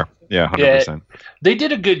for sure. Yeah. 100%. Yeah, they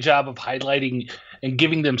did a good job of highlighting and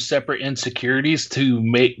giving them separate insecurities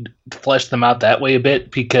to flesh them out that way a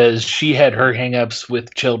bit, because she had her hangups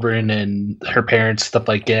with children and her parents, stuff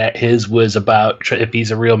like that. His was about if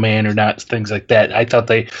he's a real man or not, things like that. I thought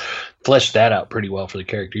they fleshed that out pretty well for the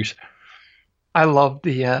characters. I love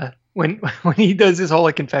the when he does his whole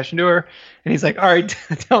like confession to her, and he's like, "All right,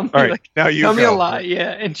 tell me, All right, like, now you tell me a go. lie."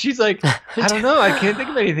 Yeah, and she's like, "I don't know, I can't think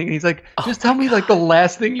of anything." And he's like, "Just tell me like the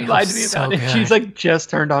last thing you It lied was to me so about." And good. she's like, just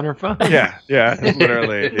turned on her phone. Yeah,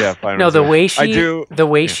 literally. Yeah, fine. No, the way she do. the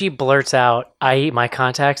way she blurts out "I eat my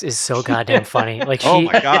contacts" is so goddamn funny. Like Oh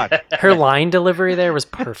my god. her line delivery there was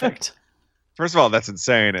perfect. First of all, that's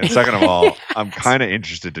insane, and second of all, I'm kind of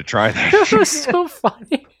interested to try that. It was so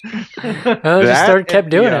funny. I That kept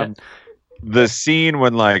and doing the, it. The scene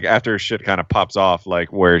when like after shit kind of pops off,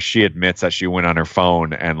 like where she admits that she went on her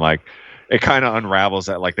phone, and like it kind of unravels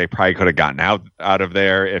that like they probably could have gotten out of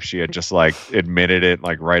there if she had just like admitted it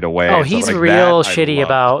like right away. Oh, So, he's like, real that I shitty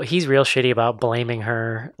loved. he's real shitty about blaming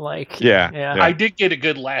her. Like Yeah. I did get a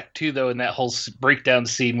good laugh too, though, in that whole breakdown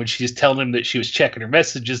scene when she's telling him that she was checking her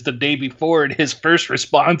messages the day before, and his first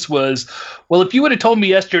response was, "Well, if you would have told me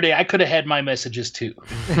yesterday, I could have had my messages too."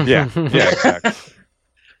 Yeah, exactly.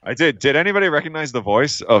 I did. Did anybody recognize the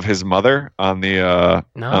voice of his mother on the on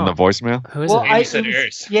the voicemail? Who is Well, it? Amy it was-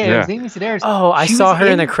 Sedaris. Yeah, Yeah. it was Amy Sedaris. Oh, I She saw was her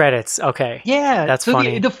in the credits. Okay. Yeah, That's so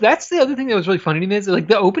funny. That's the other thing that was really funny to me is like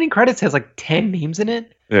the opening credits has like 10 names in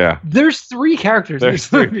it. Yeah. There's 3 characters. in There's this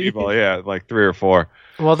 3 movie. people. Yeah, like 3 or 4.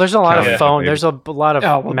 Well, there's a lot of Yeah. phone. There's a lot of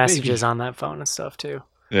Oh, well, messages maybe. on that phone and stuff too.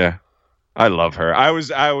 Yeah. I love her. I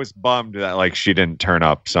was bummed that like she didn't turn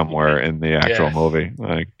up somewhere in the actual Yeah. movie.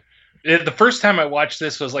 Like The first time I watched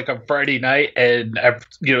this was like on Friday night, and I,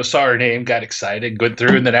 saw her name, got excited, went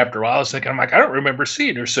through, and then after a while, I was like, I don't remember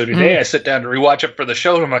seeing her. So today, I sit down to rewatch it for the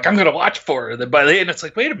show, and I'm like, I'm going to watch for her. And then by the end, it's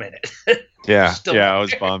like, wait a minute. yeah, Still I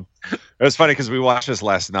was bummed. It was funny because we watched this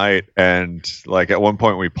last night, and like at one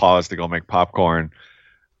point we paused to go make popcorn.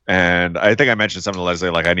 And I think I mentioned something to Leslie,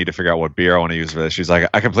 like I need to figure out what beer I want to use for this. She's like,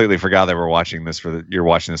 I completely forgot that you're watching this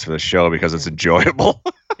for the show because it's enjoyable.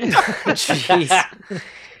 Jeez.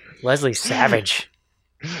 Leslie Savage.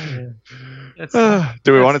 That's,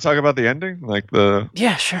 Do we want to talk about the ending? Like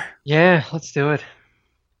Yeah, sure. yeah, let's do it.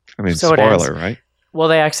 I mean, So it ends. spoiler, right? Well,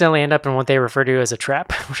 they accidentally end up in what they refer to as a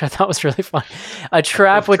trap, which I thought was really fun. A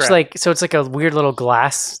trap, which trap. like, so it's like a weird little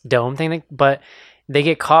glass dome thing, but they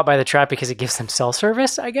get caught by the trap because it gives them cell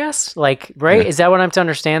service, I guess. Like, right? Yeah. Is that what I'm to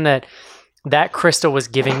understand that crystal was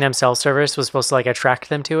giving them cell service was supposed to like attract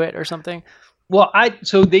them to it or something? Well,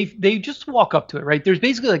 so they just walk up to it, right? There's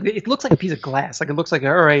basically like it looks like a piece of glass, like it looks like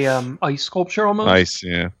a ice sculpture almost. Nice,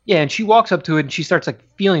 yeah. Yeah, and she walks up to it and she starts like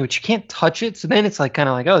feeling it, but she can't touch it. So then it's like kind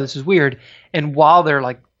of like, oh, this is weird. And while they're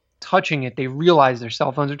like touching it, they realize their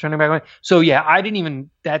cell phones are turning back on. So yeah, that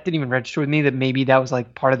didn't even register with me that maybe that was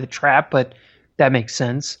like part of the trap, but that makes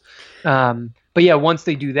sense. But yeah, once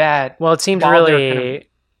they do that, Well, it seemed While they're really kind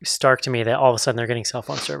stark to me that all of a sudden they're getting cell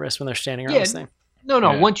phone service when they're standing around Yeah, this thing. no,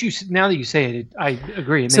 Yeah. once now that you say it, I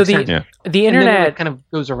agree. It makes So sense. Yeah. the And then internet it kind of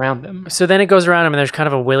goes around them. So then it goes around them, and there's kind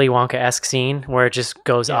of a Willy Wonka-esque scene where it just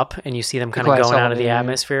goes Yeah. up, and you see them kind glass of going out of the elevator, yeah.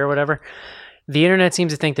 atmosphere or whatever. The internet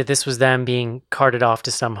seems to think that this was them being carted off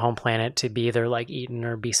to some home planet to be either like eaten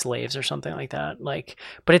or be slaves or something like that. Like,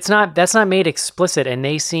 but it's not. That's not made explicit, and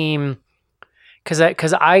they seem because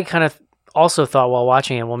I kind of also thought while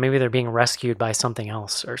watching it, well, maybe they're being rescued by something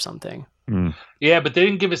else or something. Yeah, but they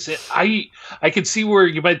didn't give us it. I could see where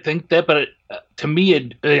you might think that, but to me,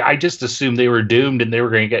 I just assumed they were doomed and they were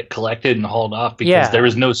going to get collected and hauled off because Yeah. there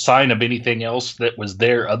was no sign of anything else that was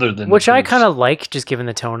there other than Which I those- kind of like, just given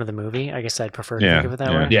the tone of the movie. I guess I'd prefer to think of it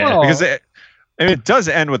that way. Yeah. Well, Because it does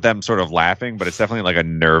end with them sort of laughing, but it's definitely like a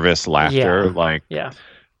nervous laughter. Yeah. Like, Yeah.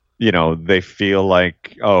 they feel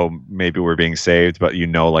like, oh, maybe we're being saved, but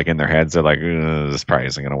like in their heads, they're like, this probably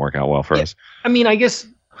isn't going to work out well for Yeah. us. I mean, I guess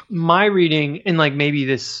my reading and like maybe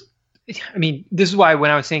this, I mean, this is why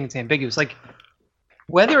when I was saying it's ambiguous, like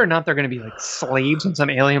whether or not they're going to be like slaves on some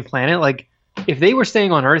alien planet, like if they were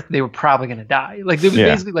staying on Earth, they were probably going to die. Like it was Yeah.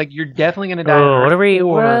 basically like you're definitely going to die. on Oh, what Earth,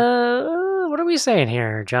 are or- we saying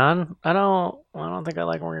here, John? I don't think I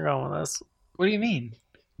like where you're going with this. What do you mean?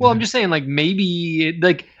 Well, I'm just saying like maybe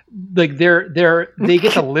like they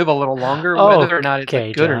get to live a little longer, Oh, whether or not it's okay,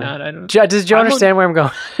 like, good or John. not. I don't. Does Joe I'm understand where I'm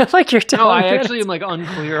going? Like you're No, telling I me actually am like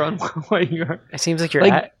unclear on what you're. It seems like you're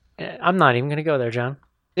like- I'm not even going to go there, John.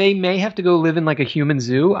 They may have to go live in like a human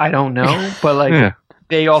zoo. I don't know, but like Yeah.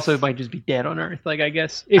 they also might just be dead on Earth. Like I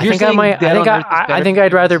guess if I you're think I saying might- I dead think on I- Earth is I better think than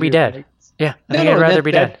I'd rather be zoo, dead. like- Yeah, I No, think I'd rather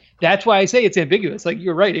be dead. That's why I say it's ambiguous. Like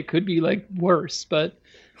you're right, it could be like worse, but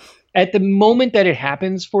at the moment that it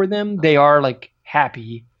happens for them, they are like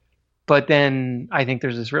happy. But then I think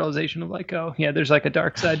there's this realization of like, oh yeah, there's like a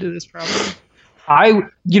dark side to this problem.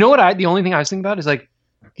 The only thing I was thinking about is like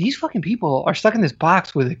these fucking people are stuck in this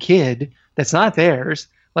box with a kid that's not theirs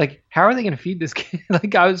Like, how are they going to feed this kid?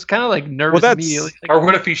 Like, I was kind of like nervous that's- immediately. Like, Or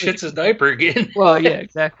what if he shits his diaper again? well, yeah,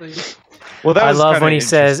 exactly. Well, that I was love kinda when he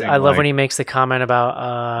says, interesting, I love like- when he makes the comment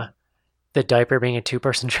about the diaper being a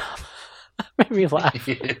 2-person job. Made me laugh.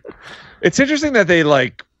 It's interesting that they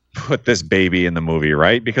like put this baby in the movie,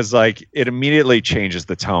 right? Because like it immediately changes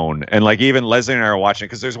the tone. And like even Leslie and I are watching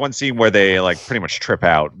because there's one scene where they like pretty much trip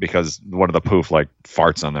out because one of the poof like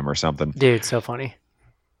farts on them or something. Dude, so funny.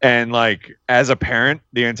 And like as a parent,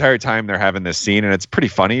 the entire time they're having this scene and it's pretty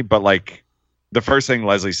funny, but like the first thing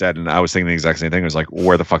Leslie said, and I was thinking the exact same thing, was like,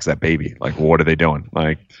 where the fuck's that baby? Like, what are they doing?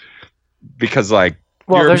 Like, because like,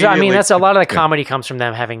 Well, you're I mean, immediately- that's a lot of the Yeah. comedy comes from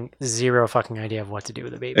them having zero fucking idea of what to do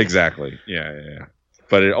with the baby. Exactly. Yeah.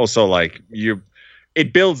 But it also like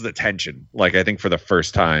it builds the tension. Like I think for the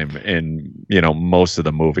first time in most of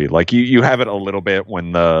the movie, like you have it a little bit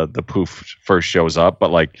when the poof first shows up, but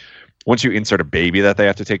like once you insert a baby that they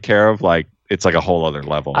have to take care of, like it's like a whole other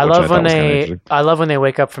level. I which love thought when was kinda they interesting. I love when they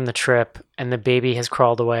wake up from the trip and the baby has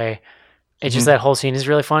crawled away. It's just that whole scene is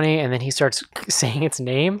really funny, and then he starts saying its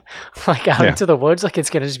name like out Yeah. into the woods, like it's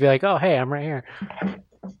gonna just be like, "Oh, hey, I'm right here."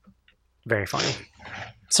 Very funny.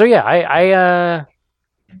 So yeah, I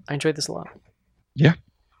enjoyed this a lot.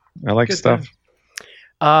 I like Good stuff.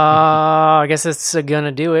 I guess that's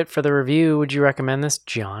gonna do it for the review. Would you recommend this,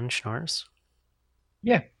 John Schnars,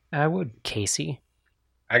 Yeah, I would. Casey,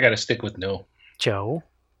 I got to stick with no. Joe?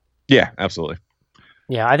 Yeah, absolutely.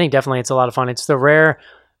 Yeah, I think definitely it's a lot of fun. It's the rare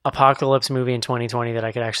apocalypse movie in 2020 that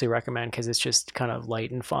I could actually recommend because it's just kind of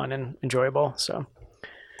light and fun and enjoyable. So, all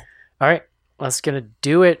right, that's gonna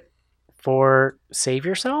do it for Save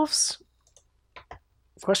Yourselves.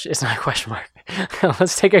 Question? It's not a question mark.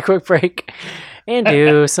 Let's take a quick break and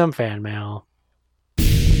do some fan mail.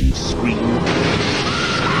 Scream.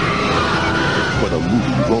 For the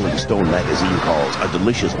movie Rolling Stone magazine calls a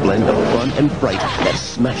delicious blend of fun and fright that's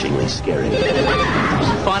smashingly scary.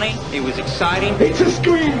 Funny, it was exciting. It's a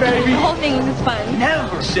scream, baby! The whole thing was fun.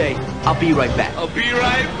 Never say, I'll be right back. I'll be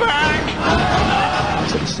right back!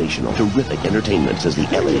 Sensational, terrific entertainment, says the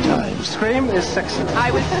LA Times. Scream is sexy. I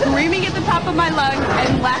was screaming at the top of my lungs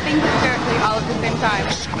and laughing hysterically all at the same time.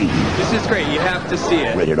 Scream. This is great. You have to see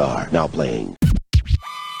it. Rated R. Now playing.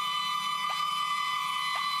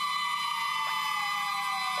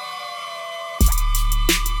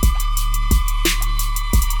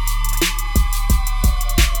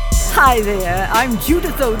 Hi there, I'm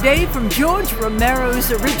Judith O'Day from George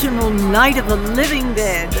Romero's original Night of the Living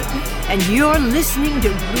Dead, and you're listening to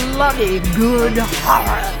Bloody Good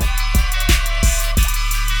Horror.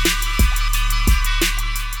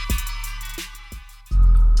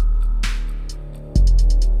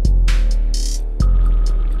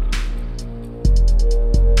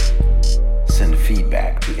 Send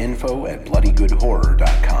feedback to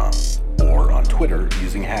info@bloodygoodhorror.com or on Twitter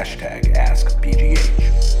using hashtag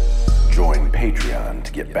AskPGH. Join Patreon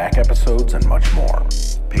to get back episodes and much more.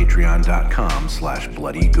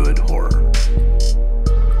 Patreon.com/bloodygoodhorror.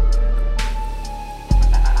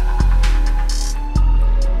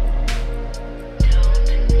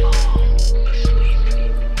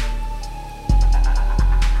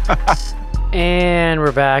 And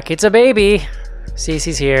we're back. It's a baby.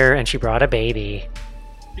 Cece's here, and she brought a baby.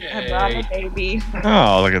 I brought a baby.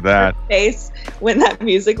 Oh, look at that. Face when that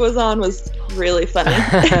music was on was really funny.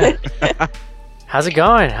 How's it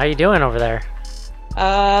going? How you doing over there?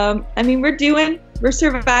 I mean, we're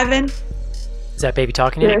surviving. Is that baby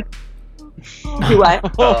talking to you? Do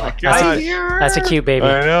what? Oh my god. That's a cute baby.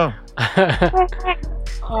 I know.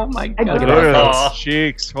 Oh my I god. Look did. at Aw. those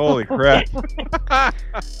cheeks. Holy crap.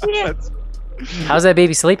 Yeah. How's that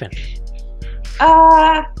baby sleeping?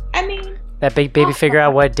 I mean, That big baby figure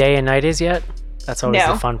out what day and night is yet? That's always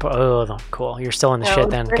No. the fun part. Oh, cool. You're still in the No, shit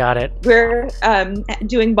then. we're- Got it. we're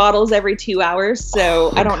doing bottles every 2 hours,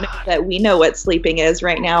 so I don't know that we know what sleeping is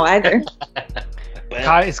right now either.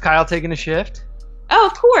 Is Kyle taking a shift? Oh,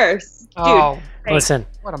 of course. Dude, Oh, Hey. Listen,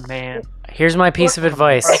 what a man. here's my piece of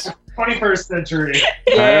advice. 21st century.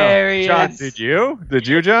 There he John, is. did you? Did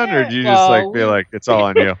you, John? Or do you just No, like feel like it's all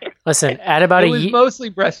on you? Listen, at about It a was year, mostly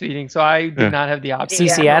breastfeeding, so I did Yeah. not have the option.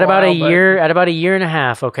 CC, for at about a while, but- year, and a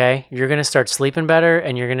half, okay, you're gonna start sleeping better,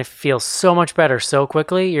 and you're gonna feel so much better so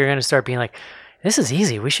quickly. You're gonna start being like, "This is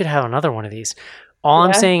easy. We should have another one of these." All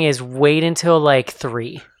I'm Yeah. saying is wait until like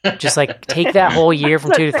 3. Just like take that whole year from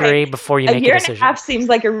That's 2 to what I'm 3 before you a make year a and a decision. half seems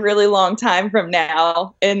like a really long time from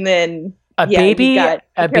now, and then A yeah, you baby, got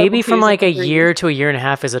a terrible baby from twos like a and threes. year to a year and a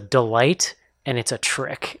half is a delight, and it's a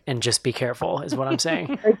trick. And just be careful, is what I'm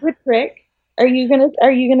saying. Are you a trick? Are you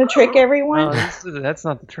gonna trick everyone? No, that's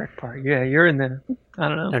not the trick part. Yeah, you're in the. I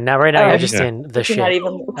don't know. No, now right now Oh. you're just Yeah. in the She's not shit.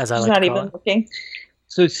 even. as I She's like not to call even it. looking.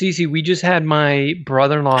 So, Cece, we just had my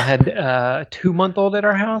brother-in-law had a 2-month-old at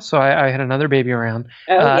our house, so I had another baby around.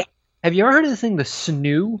 Yeah. Have you ever heard of the thing, the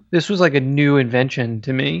snoo? This was like a new invention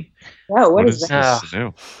to me. Oh, what is that?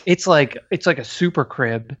 Snoo? It's like a super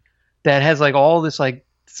crib that has like all this like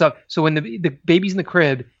stuff. So when the baby's in the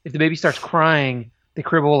crib, if the baby starts crying, the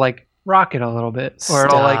crib will like rock it a little bit, or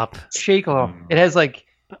it'll like shake a little. It has like,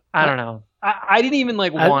 I don't know. I didn't even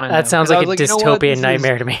like want to. That sounds like a dystopian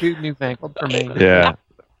nightmare to me. Newfangled for me. Yeah.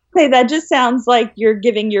 Hey, that just sounds like you're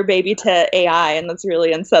giving your baby to AI, and that's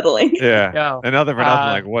really unsettling. Yeah. And nothing for nothing,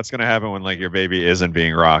 like what's gonna happen when like your baby isn't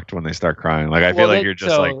being rocked when they start crying? Like I feel like you're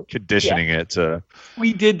just like conditioning it to.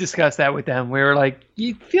 We did discuss that with them. We were like,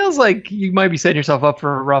 it feels like you might be setting yourself up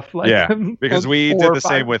for a rough life. Yeah, because we did the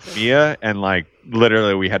same with Mia, and like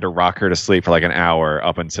literally we had to rock her to sleep for like an hour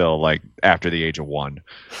up until like after the age of 1.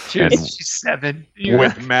 She's 7.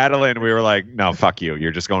 With Madeline, we were like, no, fuck you.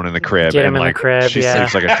 You're just going in the crib. Get him and in the crib, she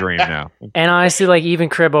sleeps like a dream now. And honestly, like even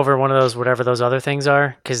crib over one of those, whatever those other things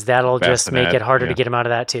are, because that'll just make it harder to get them out of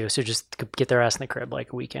that too. So just get their ass in the crib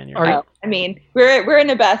like a weekend. I mean, we're in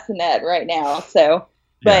a bassinet right now, so.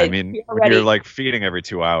 But yeah, I mean, when you're like feeding every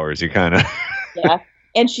 2 hours, you kind of. Yeah.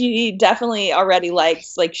 And she definitely already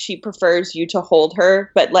likes, like, she prefers you to hold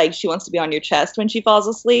her, but like she wants to be on your chest when she falls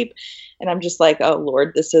asleep. And I'm just like, oh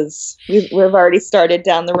Lord, we've already started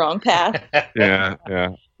down the wrong path. Yeah.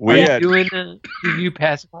 Do you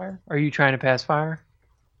pacifier? Are you trying to pacifier?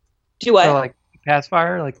 Do what? Or like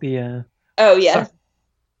pacifier, like the. Oh yeah.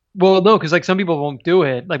 Well, no, because like some people won't do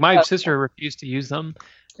it. Like my sister refused to use them,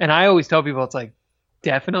 and I always tell people it's like.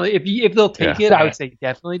 Definitely, if they'll take it, I would say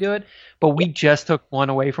definitely do it. But we just took one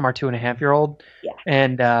away from our 2.5-year-old,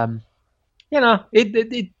 and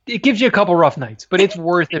it gives you a couple rough nights, but it's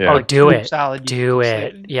worth it. Yeah. Do it. Solid. Do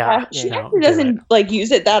it. Yeah. She actually doesn't like use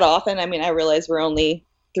it that often. I mean, I realize we're only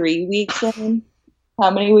 3 weeks in. How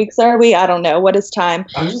many weeks are we? I don't know. What is time?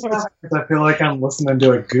 I'm just asking because I feel like I'm listening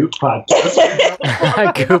to a Goop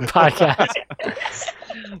podcast. Goop podcast.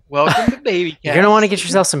 Welcome to Baby Cast. You're going to want to get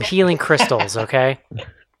yourself some healing crystals, okay?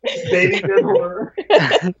 Baby good horror.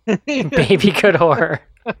 Baby good horror.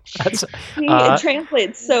 That's, it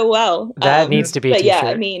translates so well. That needs to be a But t-shirt. yeah,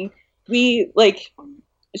 I mean, she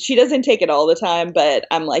doesn't take it all the time, but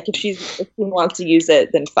I'm like, if she wants to use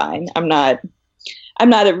it, then fine. I'm not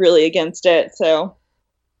really against it. So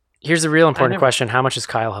here's the real important question: how much is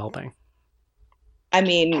Kyle helping? I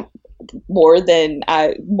mean, more than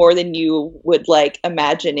you would like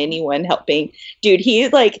imagine anyone helping. Dude, he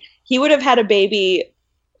would have had a baby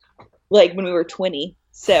like when we were 20.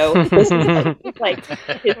 So this is like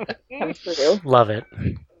his come through. Love it.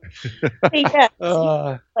 Hey, yeah,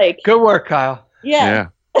 good work, Kyle. Yeah.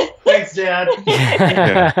 Thanks, Dad.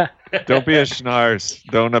 Yeah. Don't be a schnars.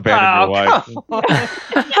 Don't abandon your wife.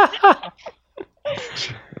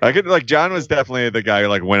 I could John was definitely the guy who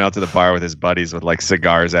like went out to the bar with his buddies with like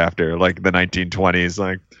cigars after like the 1920s.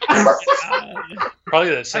 Like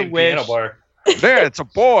probably the same piano bar. There, it's a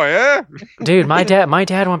boy, eh? Dude, my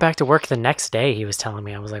dad went back to work the next day. He was telling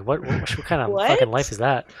me, I was like, what kind of fucking life is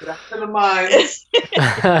that?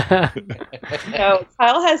 No,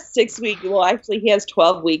 Kyle has 6 weeks. Well, actually, he has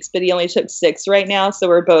 12 weeks, but he only took 6 right now. So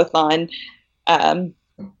we're both on,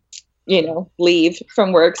 leave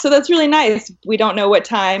from work. So that's really nice. We don't know what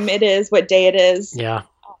time it is, what day it is. Yeah.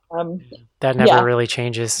 That never really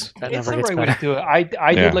changes. That it's never gets right better. Way to do it.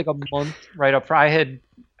 I did like a month right up front. I had,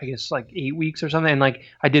 I guess, like 8 weeks or something. And like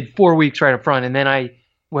I did 4 weeks right up front. And then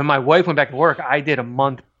when my wife went back to work, I did a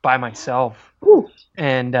month by myself. Ooh.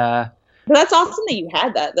 And but that's awesome that you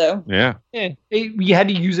had that though. Yeah. You had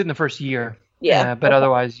to use it in the first year. Yeah. But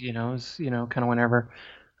otherwise, it was, kind of whenever.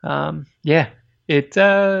 That's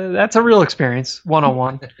a real experience,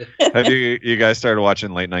 101. Have you guys started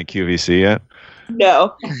watching Late Night QVC yet?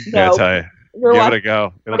 No. I'll tell you. Give it a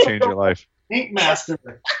go. It'll change your life. Ink Master.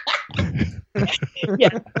 Yeah.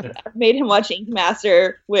 I've made him watch Ink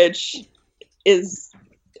Master, which is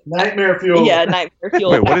Nightmare Fuel. Yeah, Nightmare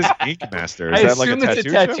Fuel. Wait, what is Ink Master? Is that like a tattoo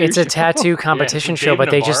show? It's a tattoo competition show,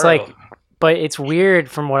 but they just but it's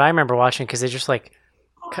weird from what I remember watching because they just they're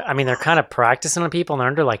kind of practicing on people and they're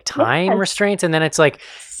under like time restraints. And then it's like,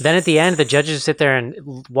 then at the end, the judges sit there and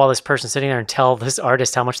while this person's sitting there and tell this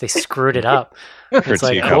artist how much they screwed it up. It's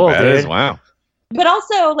like, cool, dude. Wow. But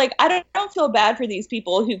also, I don't feel bad for these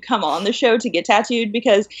people who come on the show to get tattooed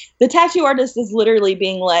because the tattoo artist is literally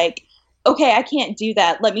being like, okay, I can't do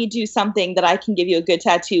that. Let me do something that I can give you a good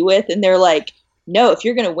tattoo with. And they're like, no, if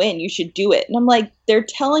you're going to win, you should do it. And I'm like, they're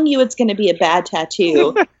telling you it's going to be a bad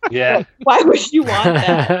tattoo. Yeah. Why would you want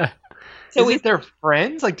that? So they're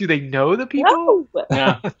friends? Like, do they know the people? No.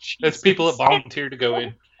 Yeah. There's people that volunteer to go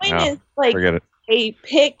in. Point is, forget it. they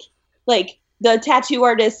pick like the tattoo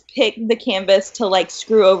artists pick the canvas to like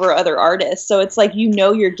screw over other artists. So it's like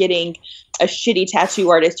you're getting a shitty tattoo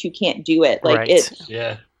artist who can't do it. Like it's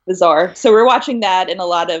bizarre. So we're watching that and a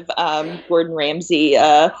lot of Gordon Ramsay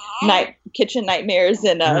kitchen nightmares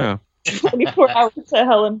and 24 Hours to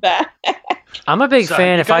Hell and Back. I'm a big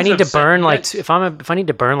fan. If I need to burn if I need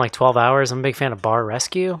to burn like 12 hours, I'm a big fan of Bar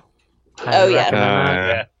Rescue.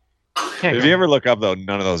 If you ever look up though,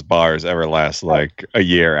 none of those bars ever last like a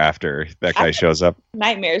year after that guy shows up.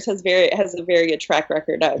 Nightmares has a very good track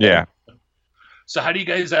record out there. Yeah. So how do you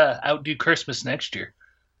guys outdo Christmas next year?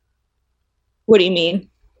 What do you mean?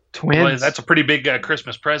 Twins. Well, that's a pretty big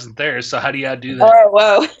Christmas present there. So how do you outdo that? Oh,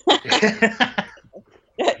 whoa.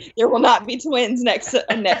 There will not be twins next.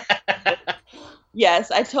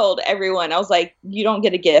 Yes, I told everyone. I was like, you don't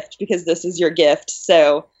get a gift because this is your gift.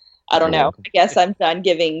 So I don't know. I guess I'm done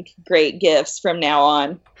giving great gifts from now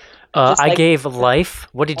on. I gave life.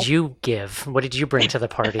 What did you give? What did you bring to the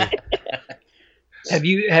party? Have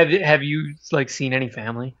you like seen any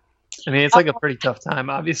family? I mean, it's like a pretty tough time,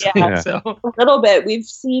 obviously. Yeah. So a little bit. We've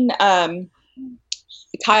seen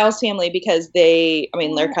Kyle's family because they're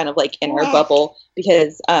kind of like in our bubble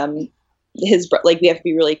because we have to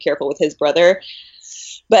be really careful with his brother.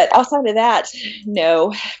 But outside of that,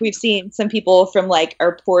 no. We've seen some people from like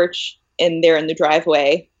our porch and they're in the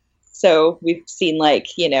driveway. So we've seen like,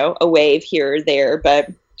 a wave here or there. But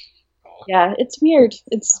yeah, it's weird.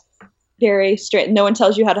 It's very strange. No one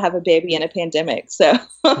tells you how to have a baby in a pandemic. So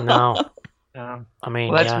no. I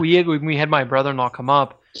mean, that's weird. When we had my brother-in-law come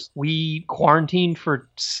up, we quarantined for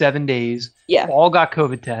 7 days. Yeah. All got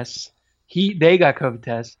COVID tests. They got COVID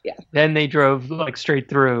tests. Yeah. Then they drove like straight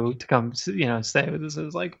through to come, stay with us. It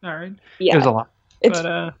was like, all right. Yeah. It was a lot.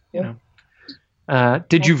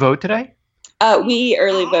 Did you vote today? We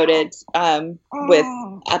early voted with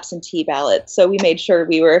absentee ballots, so we made sure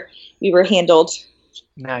we were handled.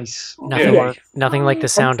 Nice. Nothing like the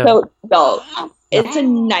sound of. It's a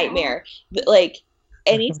nightmare. Like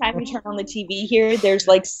anytime we turn on the TV here, there's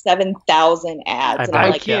like 7,000 ads.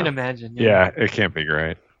 I can't imagine. Yeah, it can't be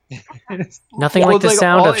great. Nothing like the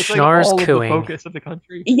sound of Schnars cooing. The focus of the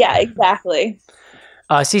country. Yeah, exactly.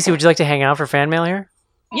 Cece, would you like to hang out for fan mail here?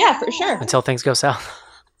 Yeah, for sure. Until things go south.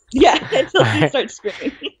 Yeah, until you start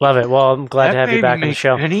screaming. Love it. Well, I'm glad to have you back on the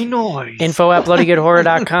show. Any noise.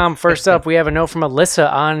 info@bloodygoodhorror.com. First up, we have a note from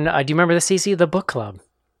Alyssa on, do you remember the Cece, the book club?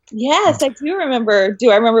 Yes, I do remember.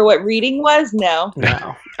 Do I remember what reading was? No.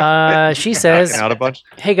 She says, out a bunch.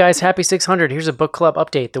 Hey guys, happy 600. Here's a book club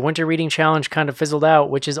update. The winter reading challenge kind of fizzled out,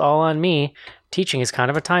 which is all on me. Teaching is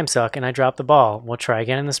kind of a time suck, and I dropped the ball. We'll try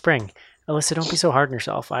again in the spring. Alyssa, don't be so hard on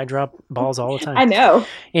yourself. I drop balls all the time. I know.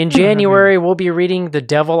 In January, we'll be reading The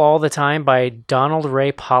Devil All the Time by Donald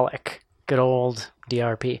Ray Pollock. Good old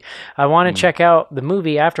DRP. I want to check out the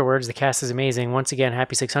movie afterwards. The cast is amazing. Once again,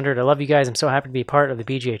 happy 600. I love you guys. I'm so happy to be part of the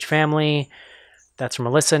BGH family. That's from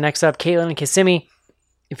Alyssa. Next up, Caitlin and Kissimmee.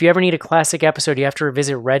 If you ever need a classic episode, you have to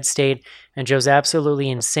revisit Red State and Joe's absolutely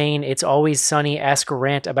insane It's Always Sunny-esque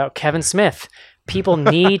rant about Kevin Smith. People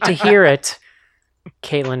need to hear it.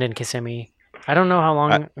 Caitlin and Kissimmee. I don't know how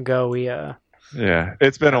long ago we... Yeah,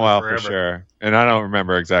 it's been a while for sure. And I don't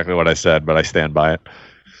remember exactly what I said, but I stand by it.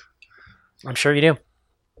 I'm sure you do.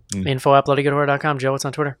 info@bloodygoodhorror.com. Joe, what's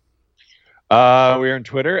on Twitter? We're on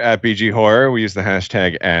Twitter @BGHorror. We use the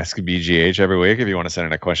hashtag AskBGH every week if you want to send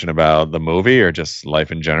in a question about the movie or just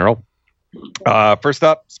life in general. First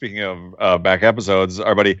up, speaking of back episodes,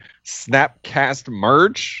 our buddy Snapcast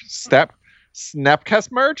Merge.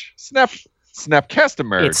 Snapcast Merge? Snapcaster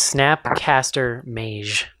Merge. It's Snapcaster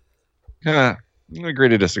Mage. Agree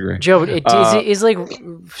to disagree. Joe, is like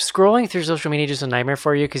scrolling through social media just a nightmare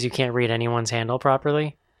for you because you can't read anyone's handle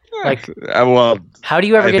properly? Like, how do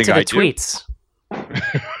you ever get to the tweets?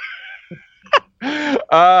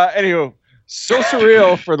 Anywho, so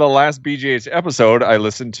surreal for the last BGH episode I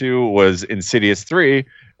listened to was Insidious 3,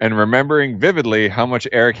 and remembering vividly how much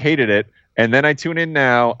Eric hated it. And then I tune in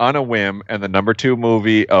now on a whim, and the number 2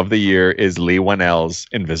 movie of the year is Lee Whannell's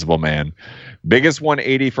Invisible Man. Biggest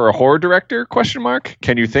 180 for a horror director? ?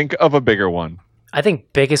 Can you think of a bigger one? I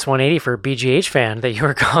think biggest 180 for a BGH fan that you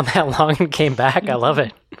were gone that long and came back. I love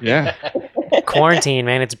it. Yeah. Quarantine,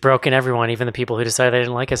 man, it's broken everyone, even the people who decided they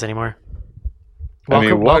didn't like us anymore.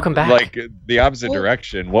 Welcome back. Like the opposite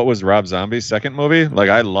direction. What was Rob Zombie's second movie? Like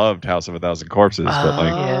I loved House of a Thousand Corpses, but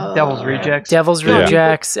like Devil's Rejects. Devil's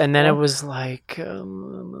Rejects, and then it was like,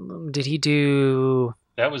 did he do?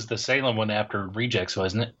 That was the Salem one after Rejects,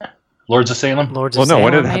 wasn't it? Lords of Salem. Salem.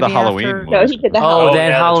 When did the Halloween? No, he did the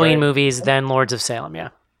then Halloween movies, then Lords of Salem. Yeah.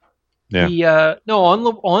 Yeah. He on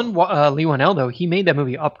Lee Whannell though, he made that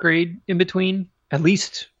movie Upgrade in between. At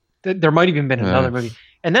least there might have even been another movie,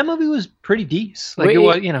 and that movie was pretty decent. Like Wait, it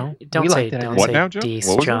was, don't we say liked it. don't What say now, Joe? Dees,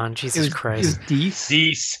 What was it? John. Jesus Christ. Dees.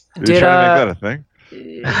 You're trying to make that a thing?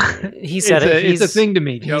 He said it. It's a thing to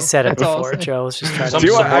me, Joe. He said it That's all before. I'm saying. Joe was just trying Some,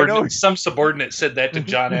 to. I know- some subordinate said that to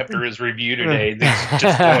John after his review today. He's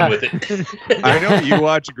just going with it. I know you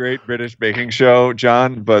watch Great British Baking Show,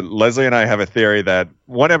 John, but Leslie and I have a theory that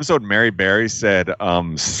one episode Mary Berry said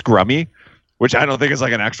scrummy, which I don't think is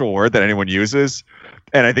like an actual word that anyone uses.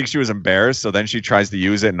 And I think she was embarrassed, so then she tries to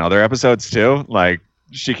use it in other episodes too. Like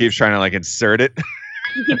she keeps trying to like insert it.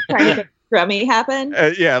 You keep trying to make Scrummy happen.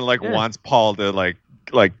 Wants Paul to like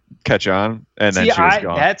catch on, and then she was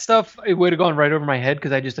gone. That stuff, it would have gone right over my head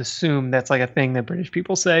because I just assume that's like a thing that British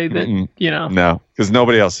people say that, No, because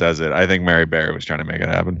nobody else says it. I think Mary Berry was trying to make it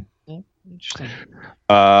happen. Interesting.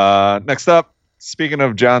 Next up, speaking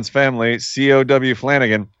of John's family, C.O.W.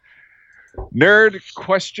 Flanagan. Nerd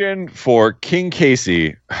question for King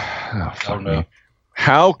Casey. Me.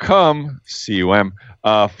 How come, C-U-M,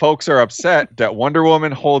 folks are upset that Wonder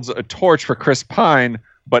Woman holds a torch for Chris Pine,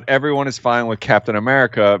 but everyone is fine with Captain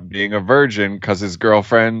America being a virgin because his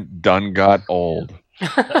girlfriend done got old?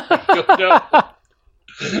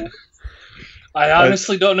 I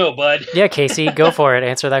honestly don't know, bud. Yeah, Casey, go for it.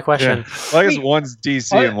 Answer that question. Yeah. Well, I guess one's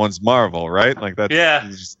DC and one's Marvel, right? Like that's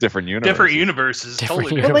just different universes. Different universes. Different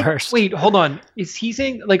totally. universe. Wait, hold on. Is he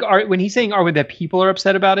saying when he's saying that people are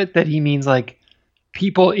upset about it, that he means like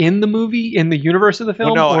people in the movie, in the universe of the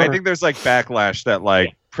film? Well, no, I think there's like backlash that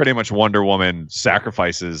like pretty much Wonder Woman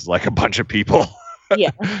sacrifices like a bunch of people.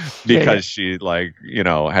 Yeah. Because she like,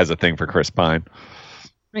 has a thing for Chris Pine. I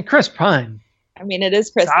mean, Chris Pine. I mean, it is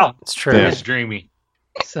Chris. It's true. Yeah. It's dreamy.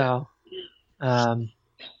 So, I don't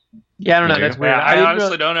know. That's weird. I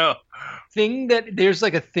honestly don't know. There's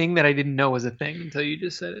like a thing that I didn't know was a thing until you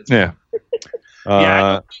just said it. Yeah.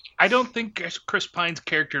 I don't think Chris Pine's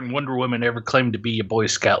character in Wonder Woman ever claimed to be a Boy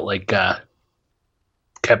Scout like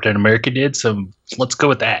Captain America did. So let's go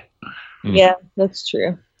with that. Yeah, that's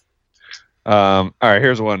true. All right,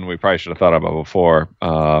 here's one we probably should have thought about before.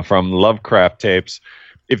 From Lovecraft Tapes.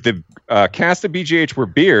 If the cast of BGH were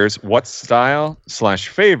beers, what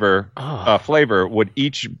style/flavor would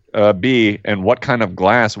each be, and what kind of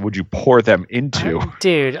glass would you pour them into?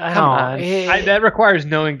 Dude, Come on. That requires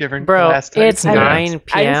knowing different glass types. It's 9 p.m.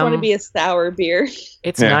 I just want to be a sour beer.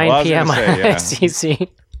 It's 9 p.m. on ICC.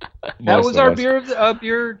 That was our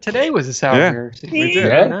beer today was a sour beer. We did.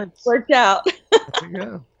 Yeah. Worked out. There you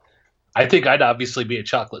go. I think I'd obviously be a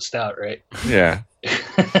chocolate stout, right? Yeah.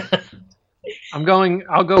 I'll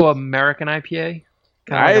go American IPA.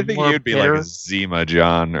 I think you'd be like a Zima,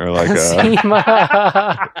 John, or like a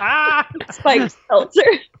Zima. Spiked seltzer.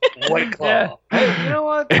 White Claw. Yeah. Hey, you know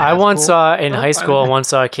what? I once saw in high school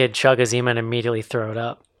a kid chug a Zima and immediately throw it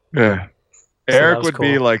up. Yeah. So Eric would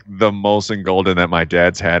be like the Molson Golden that my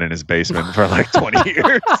dad's had in his basement for like 20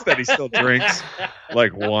 years that he still drinks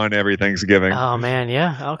like one every Thanksgiving. Oh man,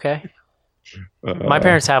 yeah, okay. My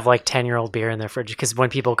parents have like 10-year-old beer in their fridge because when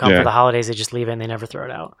people come for the holidays, they just leave it and they never throw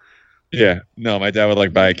it out. Yeah, no, my dad would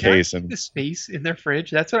like buy a case and the space in their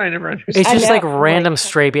fridge. That's what I never understood. It's just like random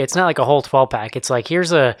stray beer. It's not like a whole 12-pack. It's like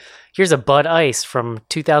here's a Bud Ice from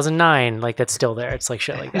 2009, like that's still there. It's like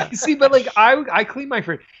shit like that. See, but like I clean my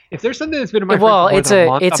fridge. If there's something that's been in my fridge for more than a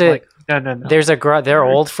month, no. There's their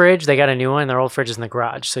old fridge. They got a new one. Their old fridge is in the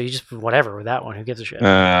garage. So you just whatever with that one. Who gives a shit?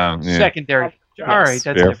 Secondary. Yes. All right, that's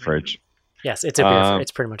beer different. fridge. Yes, it's a beer.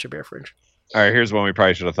 It's pretty much a beer fridge. All right, here's one we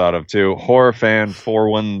probably should have thought of too. Horror fan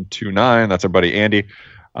 4129. That's our buddy Andy.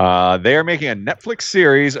 They are making a Netflix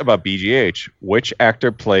series about BGH. Which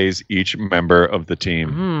actor plays each member of the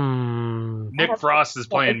team? Nick Frost is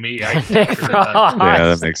playing me. Nick Frost. Yeah,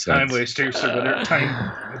 that makes sense. Time wasters or whatever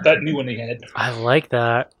time that new one he had. I like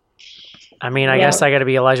that. I mean, I guess I got to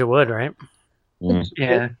be Elijah Wood, right?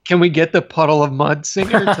 Yeah. Can we get the Puddle of Mud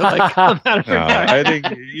singer to like come out of her mouth? I think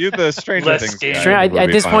you the Stranger Things guy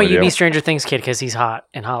at this point, you'd be Stranger Things kid because he's hot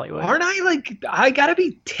in Hollywood. Aren't I like? I gotta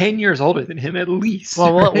be 10 years older than him at least.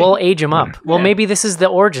 Well, we'll age him up. Well, maybe this is the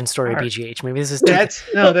origin story of BGH. Maybe this is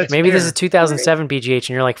maybe this is 2007 BGH, and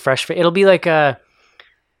you're like fresh. It'll be like a.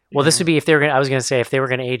 Well, this would be if they were gonna. I was gonna say if they were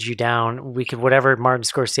gonna age you down, we could whatever Martin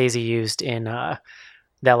Scorsese used in that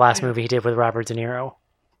last movie he did with Robert De Niro.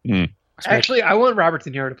 Actually, I want Robert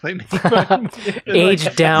De Niro to play me.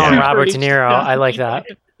 Age down Robert De Niro. I like that.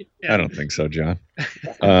 I don't think so, John.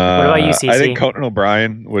 What about you, CC? I think Conan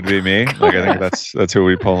O'Brien would be me. Like I think that's who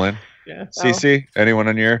we pull in. Yeah. CC, anyone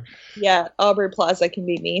on your? Yeah, Aubrey Plaza can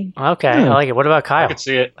be me. Okay, I like it. What about Kyle? I can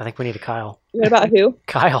see it. I think we need a Kyle. What about who?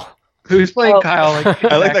 Kyle. Who's playing Kyle?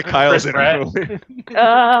 I like that Kyle's in a movie.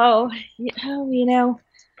 Oh, you know,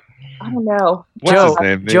 I don't know. What's his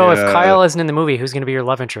name? Joe, if Kyle isn't in the movie, who's going to be your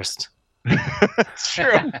love interest? It's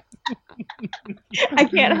true. I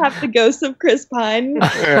can't have the ghost of Chris Pine.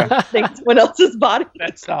 Yeah. Think someone else's body.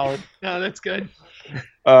 That's solid. No, that's good.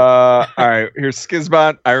 All right, here's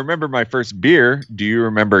Skizbot. I remember my first beer. Do you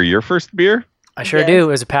remember your first beer? I sure do.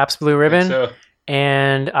 It was a Pabst Blue Ribbon, So,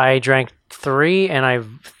 and I drank 3, and I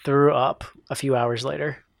threw up a few hours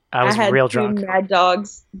later. I was had real 2 drunk. Mad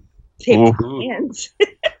Dogs taped to Ooh. my hands.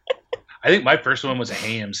 I think my first one was a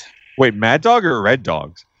Hams. Wait, Mad Dog or Red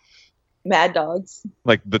Dogs? Mad Dogs.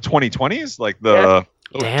 Like the 2020s? Like the...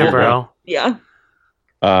 Damn, bro. Yeah.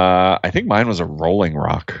 I think mine was a Rolling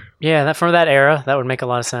Rock. Yeah, that from that era, that would make a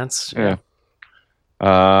lot of sense. Yeah.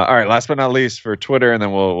 All right. Last but not least for Twitter, and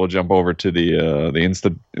then we'll jump over to the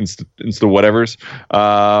Insta whatevers.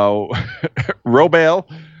 Robale,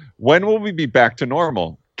 when will we be back to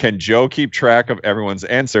normal? Can Joe keep track of everyone's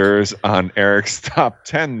answers on Eric's top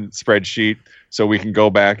 10 spreadsheet so we can go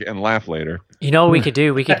back and laugh later? You know what we could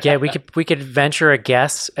do? We could venture a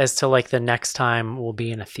guess as to like the next time we'll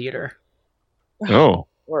be in a theater. Oh.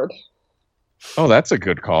 Word. Oh, that's a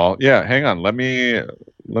good call. Yeah, hang on. Let me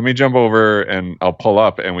jump over and I'll pull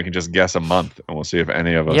up and we can just guess a month and we'll see if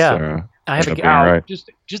any of us are I have end a up being right.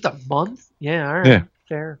 Just a month? Yeah, all right. Yeah.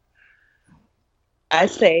 Fair. I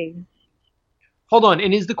say. Hold on.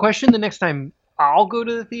 And is the question the next time I'll go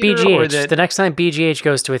to the theater? Or BGH. The next time BGH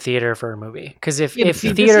goes to a theater for a movie. Because if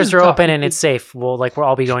see, theaters are open and it's safe, we'll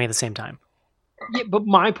all be going at the same time. Yeah, but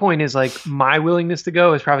my point is like my willingness to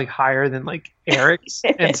go is probably higher than like Eric's,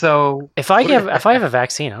 and so if I have a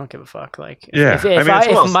vaccine, I don't give a fuck. Like, Yeah, if, I mean, it's well if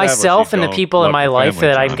established myself you and the don't people in love my your life family,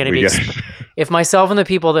 that I'm John. going to We be, get it. if myself and the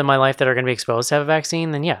people in my life that are going to be exposed to have a vaccine,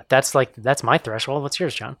 then yeah, that's my threshold. What's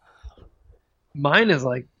yours, John? mine is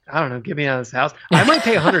like I don't know, get me out of this house. I might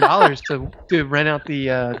pay $100 to rent out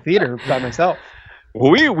the theater by myself.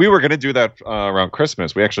 Well, we were going to do that around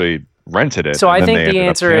Christmas. We actually rented it. So and I then think they the ended up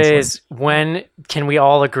answer canceling. is when can we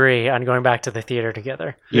all agree on going back to the theater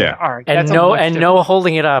together? Yeah. All right. And that's a no much and different- no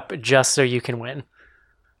holding it up just so you can win.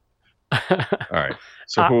 All right.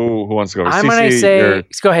 So who wants to go? I'm Cece, gonna say your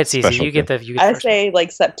go ahead, Cece. specialty. You get the I first. say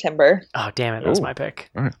like September. Oh damn it, that's Ooh. my pick.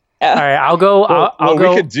 All right. Yeah. All right, I'll go. Well, I'll we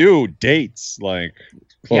go. could do dates like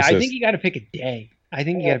Yeah, I closest. think you got to pick a day. I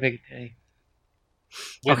think you got to pick a day.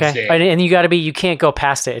 Wednesday. Okay, and you got to be. You can't go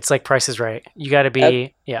past it. It's like Price is Right. You got to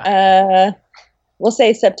be We'll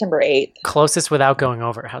say September 8th. closest without going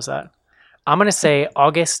over. How's that? I'm gonna say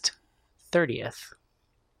August 30th.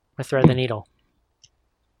 I thread the needle.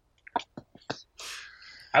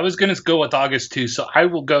 I was going to go with August 2, so I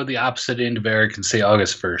will go the opposite end of Eric and say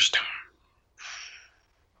August 1st.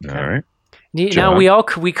 All right. Now John?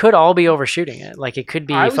 we could all be overshooting it. Like it could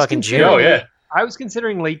be I was fucking June. considering- Oh, yeah. I was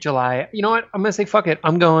considering late July. You know what? I'm gonna say fuck it.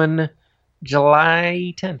 I'm going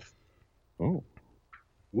July 10th. Ooh.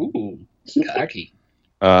 Ooh, cocky.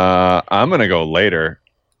 I'm gonna go later.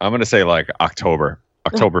 I'm gonna say like October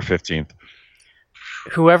 15th,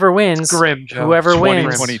 Whoever wins, Grim, Joe. whoever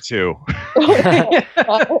wins, 2022.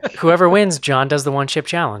 whoever wins, John does the one chip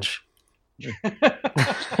challenge.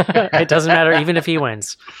 It doesn't matter, even if he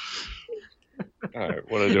wins. All right.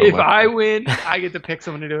 What do I do? If I win, I get to pick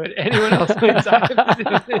someone to do it. Anyone else wins, I have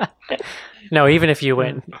to do it. No, even if you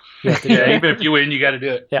win, you have to do Yeah, it. even if you win, you got to do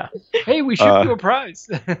it. Yeah. Hey, we should do a prize.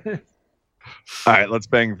 All right, let's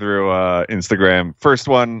bang through Instagram. First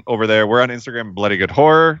one over there. We're on Instagram, Bloody Good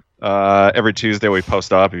Horror. Every Tuesday we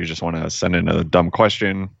post up. If you just want to send in a dumb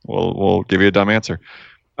question, we'll give you a dumb answer.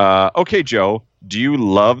 Okay, Joe, do you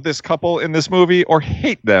love this couple in this movie or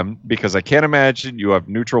hate them? Because I can't imagine you have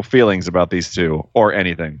neutral feelings about these two or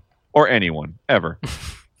anything or anyone ever.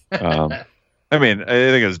 I mean, I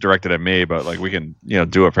think it was directed at me, but like we can,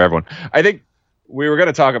 do it for everyone. I think we were going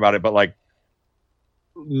to talk about it, but like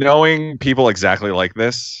knowing people exactly like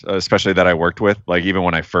this, especially that I worked with, like even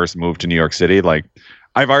when I first moved to New York City, like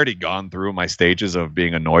I've already gone through my stages of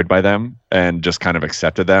being annoyed by them and just kind of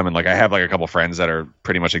accepted them. And like I have like a couple friends that are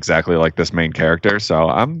pretty much exactly like this main character, so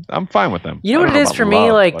I'm fine with them. You know I what don't it is about for me?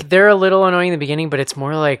 love, Like but- they're a little annoying in the beginning, but it's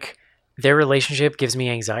more like their relationship gives me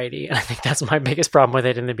anxiety, and I think that's my biggest problem with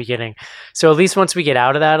it in the beginning. So at least once we get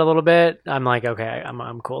out of that a little bit, I'm like, okay,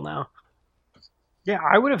 I'm cool now. Yeah,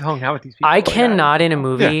 I would have hung out with these people. I cannot in a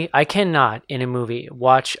movie. I cannot in a movie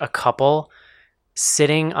watch a couple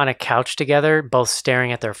sitting on a couch together, both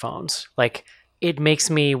staring at their phones. Like it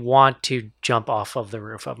makes me want to jump off of the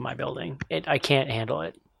roof of my building. I can't handle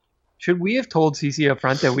it. Should we have told Cece up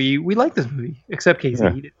front that we like this movie? Except Casey.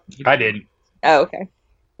 Yeah. He didn't. I didn't. Oh, okay.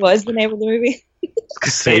 What was the name of the movie?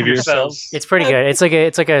 Save yourselves. It's pretty good. It's like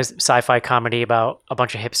a sci-fi comedy about a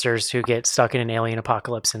bunch of hipsters who get stuck in an alien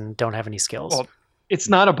apocalypse and don't have any skills. Well, it's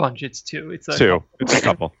not a bunch. It's two. It's a Two. It's a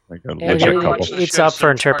couple. Like a Yeah, legit it- couple. it's up for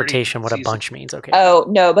interpretation what a bunch means. Okay. Oh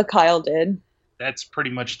no, but Kyle did. That's pretty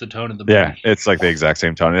much the tone of the movie. Yeah, it's like the exact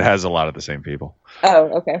same tone. It has a lot of the same people. Oh,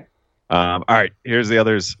 okay. All right, here's the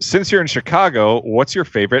others. Since you're in Chicago, what's your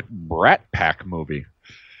favorite Brat Pack movie?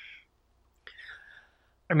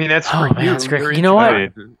 I mean, that's Oh for man, you. that's great. You're You know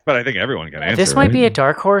what? But I think everyone can answer. This might right? be a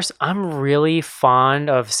dark horse. I'm really fond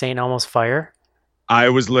of St. Elmo's Fire. I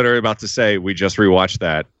was literally about to say we just rewatched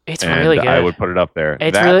that. It's and really good. I would put it up there.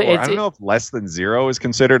 It's That, really- or it's- I don't know if Less Than Zero is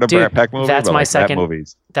considered a Dude, Brat Pack movie. that's but my like second- That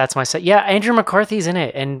movie's That's my set. Yeah, Andrew McCarthy's in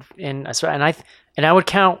it, and I would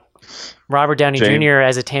count Robert Downey James- Jr.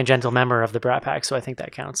 as a tangential member of the Brat Pack, so I think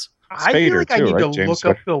that counts. I feel Spader, like I too, need right? to James look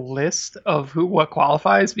up Spader. the list of what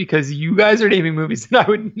qualifies because you guys are naming movies that I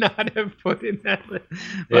would not have put in that list.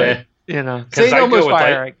 Yeah. But, you know, 'Cause St. I'd go Almost with,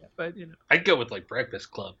 Fire, like- I get, but you know, I'd go with like Breakfast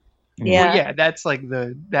Club. Yeah. well, yeah, that's like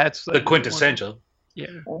the Quintessential. Yeah.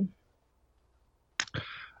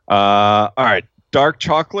 all right. Dark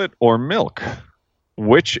chocolate or milk?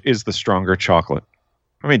 Which is the stronger chocolate?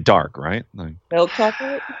 I mean, dark, right? Like, Milk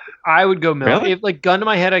chocolate. I would go milk. Really? If like gun to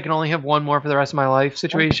my head, I can only have one more for the rest of my life.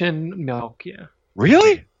 Situation, milk. Yeah.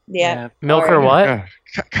 really? Yeah. Milk or what?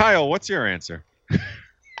 Kyle, what's your answer?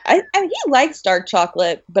 I mean, he likes dark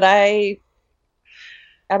chocolate, but I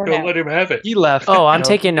don't Don't know. let him have it. He left. Oh, I'm No.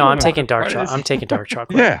 taking dark What chocolate. is- I'm taking dark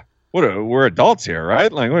chocolate. Yeah. We're adults here,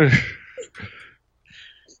 right? Like, what?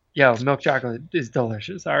 Yo, milk chocolate is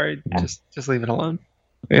delicious. All right, just leave it alone.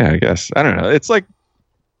 Yeah, I guess. I don't know. It's like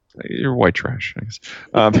you're white trash, I guess.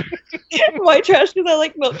 White trash because I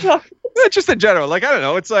like milk chocolate. Just in general. Like, I don't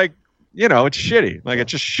know. It's like, it's shitty. Like,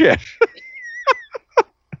 it's just shit.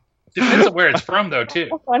 Depends on where it's from, though, too.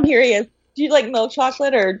 On here he is. Do you like milk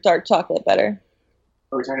chocolate or dark chocolate better?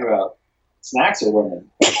 What are we talking about? Snacks or women?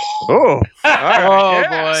 Oh. All right, Oh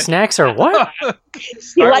yeah. boy. Snacks or what?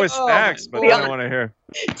 Start likes- with snacks, but I don't want to hear.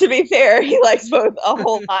 To be fair, he likes both a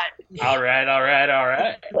whole lot. All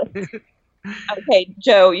right. Okay,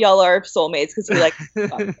 Joe, y'all are soulmates because he likes.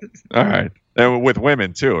 All right. And with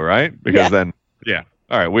women, too, right? Because Yeah. then, yeah.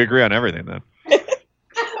 All right. We agree on everything then.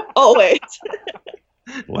 Always.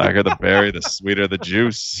 Blacker the berry, the sweeter the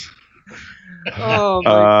juice. Oh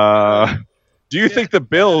my Do you think the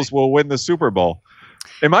Bills will win the Super Bowl?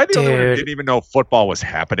 Am I the only one who Dude. didn't even know football was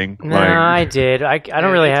happening? No, I did. I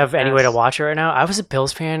don't really it's a have any way to mess. watch it right now. I was a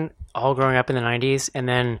Bills fan all growing up in the 90s and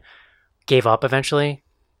then gave up eventually.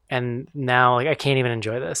 And now like I can't even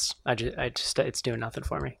enjoy this. I just it's doing nothing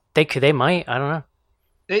for me. They might, I don't know.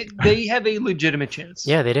 They have a legitimate chance.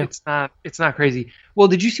 Yeah, they do. It's not crazy. Well,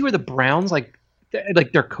 did you see where the Browns like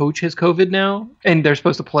their coach has COVID now and they're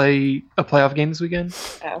supposed to play a playoff game this weekend?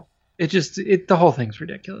 Oh. The whole thing's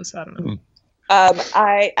ridiculous. I don't know.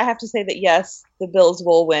 I have to say that yes, the Bills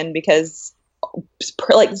will win because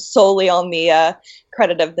like solely on the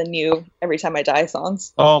credit of the new "Every Time I Die"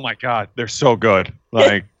 songs. Oh my God, they're so good.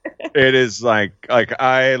 Like it is like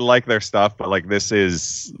I like their stuff, but like this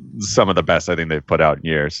is some of the best I think they've put out in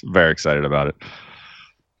years. Very excited about it.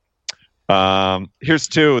 Here's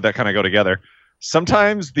two that kind of go together.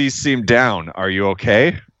 Sometimes these seem down. Are you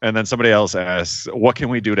okay? And then somebody else asks, "What can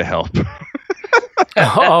we do to help?"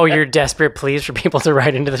 Oh, you're desperate pleas for people to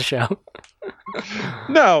write into the show.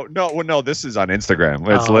 No. This is on Instagram.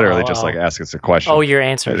 It's literally just like ask us a question. Oh, your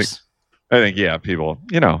answers. I think yeah, people.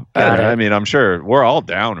 Got I it. mean, I'm sure we're all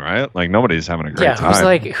down, right? Like nobody's having a great Yeah,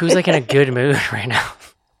 time. who's like in a good mood right now?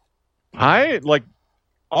 I like.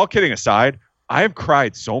 All kidding aside, I have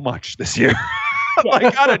cried so much this year,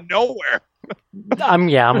 like out of nowhere. I'm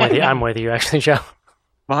with you. I'm with you actually, Joe.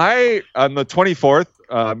 On the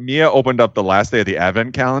 24th, Mia opened up the last day of the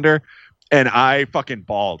Advent calendar, and I fucking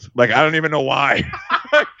bawled. Like I don't even know why.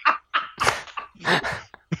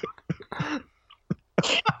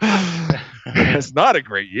 It's not a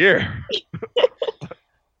great year.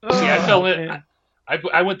 See, I felt it.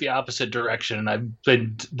 I went the opposite direction, and I've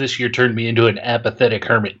been this year turned me into an apathetic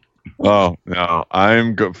hermit. Oh no,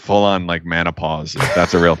 I'm full on like menopause. If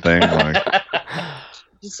that's a real thing. Like,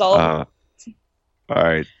 Just all all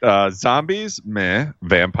right, zombies, meh.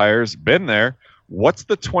 Vampires, been there. What's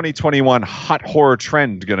the 2021 hot horror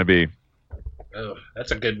trend gonna be? Oh,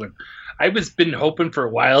 that's a good one. I was been hoping for a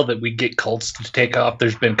while that we'd get cults to take off.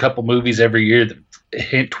 There's been a couple movies every year that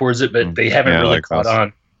hint towards it, but they haven't really like caught us.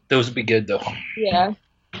 on. Those would be good though. yeah.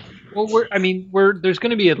 Well, there's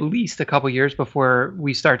going to be at least a couple years before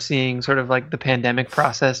we start seeing sort of like the pandemic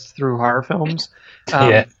process through horror films.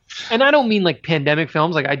 Yeah. And I don't mean like pandemic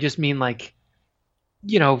films. Like I just mean like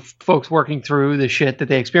folks working through the shit that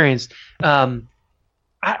they experienced.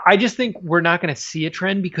 I just think we're not going to see a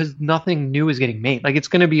trend because nothing new is getting made. Like, it's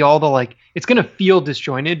going to be all the, it's going to feel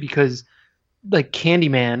disjointed because,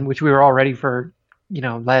 Candyman, which we were all ready for,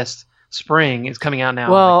 last spring, is coming out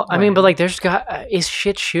now. Well, but is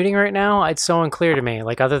shit shooting right now? It's so unclear to me.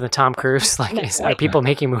 Other than Tom Cruise, are people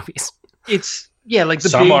making movies? It's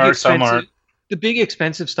the big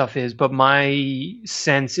expensive stuff is, but my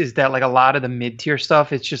sense is that a lot of the mid-tier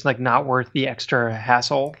stuff, it's just not worth the extra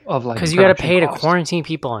hassle of because you got to pay to quarantine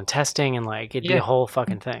people and testing and it'd be a whole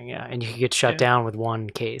fucking thing, and you could get shut down with one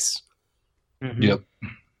case. Mm-hmm.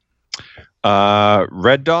 Yep.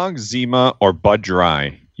 Red Dog, Zima, or Bud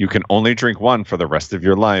Dry. You can only drink one for the rest of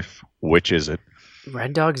your life. Which is it?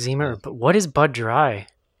 Red Dog, Zima, but what is Bud Dry?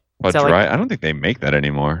 Bud Dry? I don't think they make that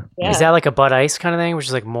anymore. Yeah. Is that a Bud Ice kind of thing,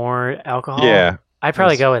 which is more alcohol? Yeah. I'd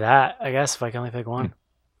probably go with that, I guess, if I can only pick one.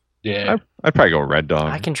 Yeah. I'd probably go Red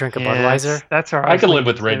Dog. I can drink a Budweiser. That's all right. I can live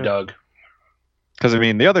with Red Dog. Because,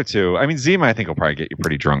 the other two, Zima, I think, will probably get you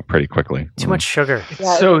pretty drunk pretty quickly. Too much sugar.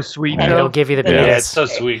 It's so sweet. It'll give you the beats. Yeah, it's so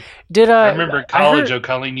sweet. I remember in college,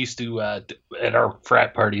 O'Colleen used to, at our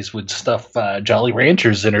frat parties, would stuff Jolly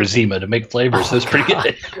Ranchers in her Zima to make flavors. It was pretty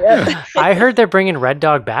good. I heard they're bringing Red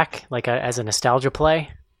Dog back, as a nostalgia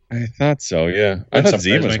play. I thought so, yeah. I thought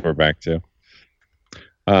Zimas were back, too.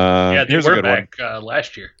 They were back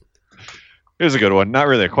last year. Here's a good one. Not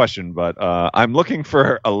really a question, but I'm looking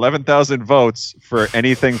for 11,000 votes for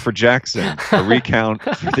anything for Jackson. A recount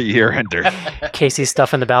for the year ender. Casey's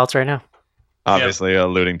stuffing the ballots right now. Obviously,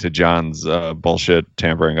 alluding to John's bullshit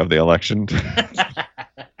tampering of the election.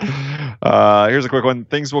 Here's a quick one.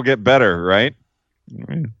 Things will get better, right?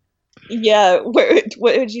 Yeah. What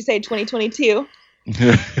would you say? 2022.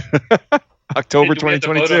 October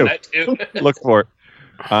 2022. Look for it.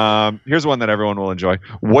 Here's one that everyone will enjoy.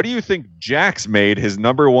 What do you think Jax made his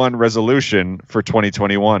 #1 resolution for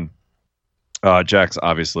 2021? Jax,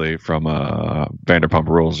 obviously, from Vanderpump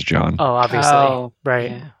Rules, John. Oh, obviously. Oh,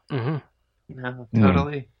 right. Yeah. Mm-hmm. No,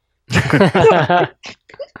 totally.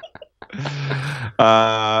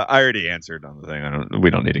 I already answered on the thing.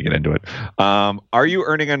 We don't need to get into it. Are you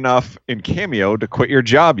earning enough in Cameo to quit your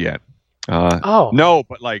job yet? No,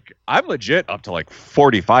 but I'm legit up to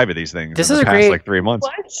 45 of these things. This in the past 3 months.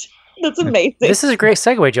 What? That's amazing. This is a great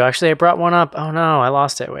segue, Joe. Actually, I brought one up. Oh no, I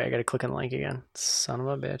lost it. Wait, I gotta click on the link again. Son of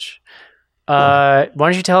a bitch. Why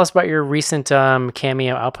don't you tell us about your recent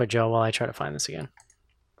Cameo output, Joe, while I try to find this again?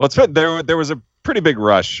 Well, there was a pretty big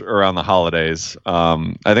rush around the holidays.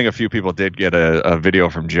 I think a few people did get a video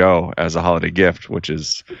from Joe as a holiday gift, which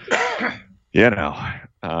is,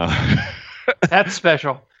 that's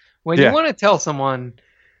special. When you want to tell someone,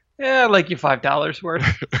 I like you $5 worth.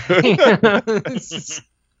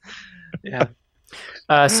 Yeah.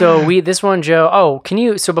 So this one, Joe. Oh,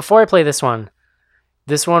 so before I play this one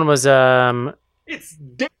was it's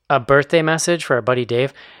a birthday message for our buddy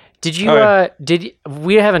Dave. Did you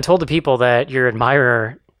we haven't told the people that your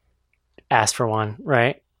admirer asked for one,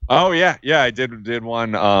 right? Oh yeah, I did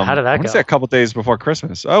one. How did that go? I say a couple days before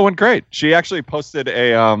Christmas. Oh, it went great. She actually posted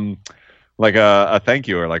a thank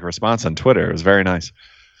you or response on Twitter. It was very nice.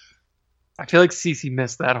 I feel like Cece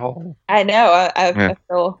missed that whole. I know. I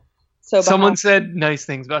feel so. Someone said nice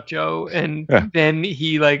things about Joe, and then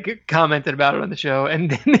he commented about it on the show,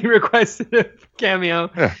 and then he requested a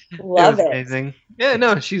cameo. Yeah. Love it. Amazing. Yeah,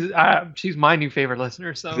 no, she's my new favorite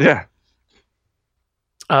listener. So yeah.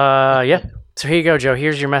 Yeah. So here you go, Joe.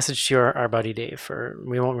 Here's your message to our buddy Dave.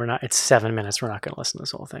 It's 7 minutes. We're not going to listen to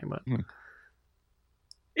this whole thing, but.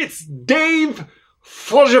 It's Dave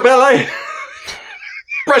Flagibelli.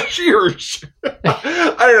 Brashears.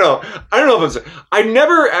 I don't know if I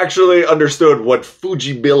never actually understood what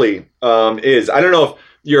Fuji Billy is. I don't know if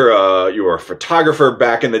you were a photographer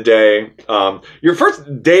back in the day. Your first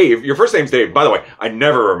name's Dave. By the way, I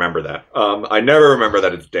never remember that. I never remember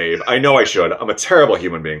that it's Dave. I know I should. I'm a terrible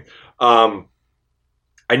human being.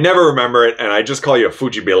 I never remember it, and I just call you a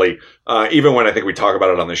Fuji Billy, even when I think we talk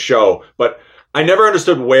about it on the show. But I never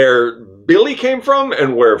understood where Billy came from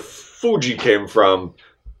and where Fuji came from.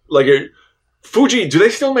 Fuji, do they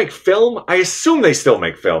still make film? I assume they still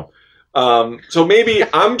make film. So maybe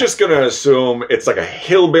I'm just going to assume it's a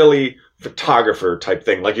hillbilly photographer type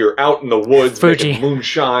thing. You're out in the woods making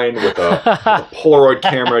moonshine with a Polaroid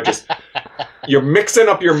camera. You're mixing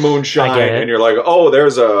up your moonshine and you're like, oh,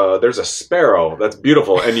 there's a sparrow. That's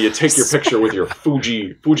beautiful. And you take your picture with your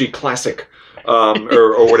Fuji Classic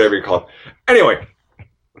or whatever you call it. Anyway,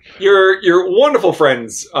 your wonderful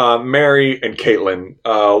friends, Mary and Caitlin,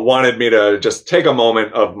 wanted me to just take a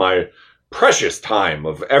moment of my precious time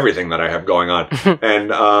of everything that I have going on,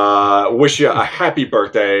 and wish you a happy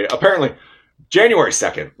birthday. Apparently, January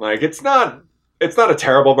 2nd. Like, it's not a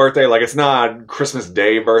terrible birthday. Like, it's not Christmas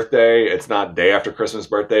Day birthday. It's not day after Christmas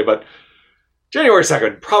birthday, but January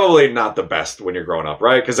 2nd, probably not the best when you're growing up,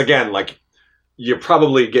 right? Because again, like, you're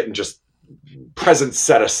probably getting just presents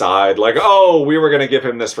set aside. Like, oh, we were going to give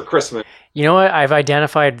him this for Christmas. You know what? I've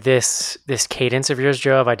identified this cadence of yours,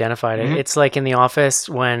 Joe. I've identified it. It's like in The Office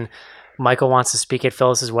when Michael wants to speak at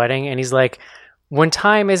Phyllis's wedding, and he's like, when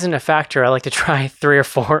time isn't a factor, I like to try 3 or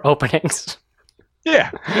 4 openings.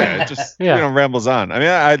 Yeah, it just rambles on. I mean,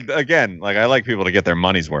 I like people to get their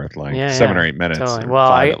money's worth, like 7 or 8 minutes, totally. or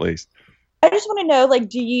 5 at least. I just want to know, like,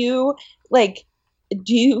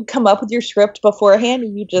 do you come up with your script beforehand, or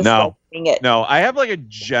you just wing it? No, I have like a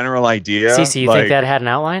general idea. Cece, you think that had an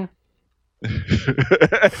outline?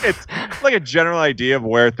 It's like a general idea of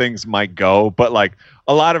where things might go, but like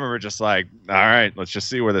a lot of them are just like, all right, let's just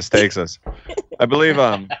see where this takes us. I believe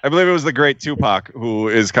it was the great Tupac, who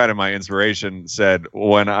is kind of my inspiration, said,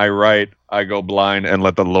 when I write, I go blind and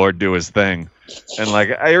let the Lord do his thing. And like,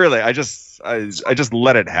 I just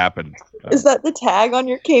let it happen. Is that the tag on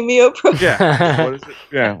your Cameo profile? Yeah. What is it?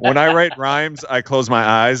 Yeah. When I write rhymes, I close my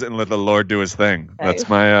eyes and let the Lord do his thing. That's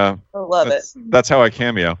my, I love it. That's how I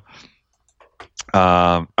cameo.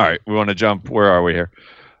 All right, we want to jump. Where are we here?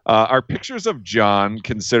 Are pictures of John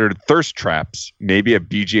considered thirst traps? Maybe a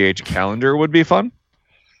BGH calendar would be fun.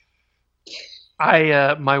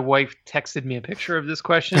 My wife texted me a picture of this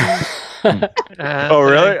question. Oh,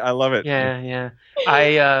 really? I love it. Yeah.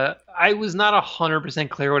 I was not 100%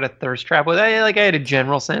 clear what a thirst trap was. I had a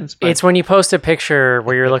general sense. But it's when you post a picture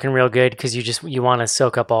where you're looking real good because you want to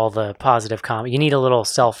soak up all the positive comment. You need a little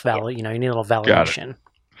self-validation. You need a little validation.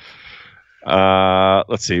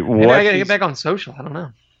 Let's see. I gotta get back on social. I don't know.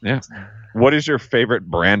 Yeah. What is your favorite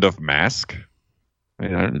brand of mask?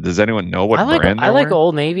 Does anyone know what brand? I like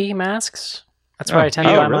Old Navy masks. That's where I tend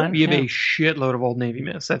to buy mine. We have a shitload of Old Navy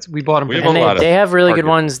masks. We bought them. They have really good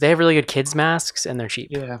ones. They have really good kids masks, and they're cheap.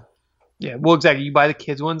 Yeah. Well, exactly. You buy the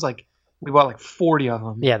kids ones. Like, we bought like 40 of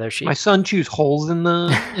them. Yeah, they're cheap. My son chews holes in the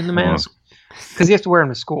mask because he has to wear them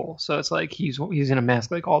to school. So it's like he's in a mask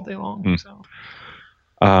like all day long. So.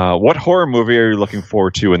 What horror movie are you looking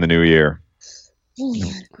forward to in the new year?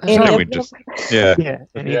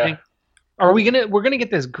 Anything. Are we we're gonna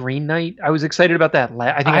get this Green Knight? I was excited about that.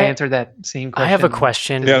 I think I answered that same question. I have a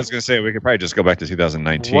question. Yeah, I was gonna say we could probably just go back to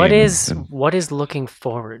 2019. What is looking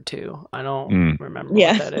forward to? I don't remember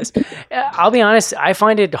what that is. I'll be honest. I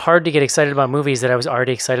find it hard to get excited about movies that I was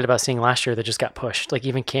already excited about seeing last year that just got pushed. Like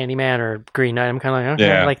even Candyman or Green Knight. I'm kind of like,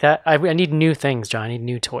 okay, like that. I need new things, John. I need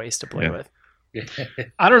new toys to play with.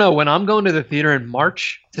 I don't know. When I'm going to the theater in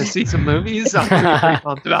March to see some movies, I'm pretty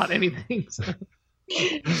pumped about anything. So.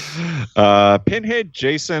 Pinhead,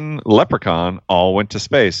 Jason, Leprechaun all went to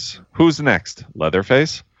space. Who's next?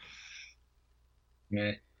 Leatherface?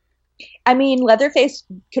 I mean, Leatherface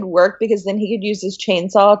could work because then he could use his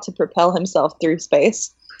chainsaw to propel himself through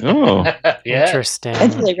space. Oh, interesting.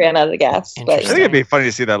 Until he ran out of gas. But I think it'd be funny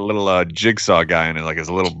to see that little jigsaw guy in like his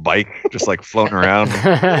little bike just like floating around.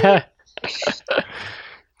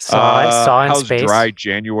 Saw in how's space. Dry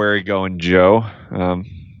January going, Joe?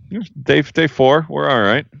 Day 4, we're all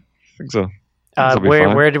right. I think so.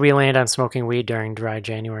 Where did we land on smoking weed during Dry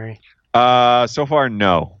January? So far,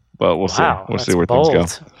 no, but we'll see. We'll see where things go.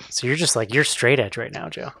 So you're just like, you're straight edge right now,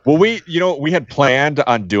 Joe. Well, we had planned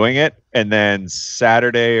on doing it, and then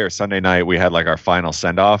Saturday or Sunday night we had like our final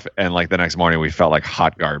send off, and like the next morning we felt like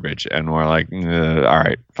hot garbage, and we're like, all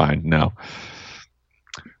right, fine, no.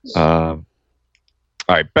 All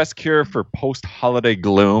right, best cure for post-holiday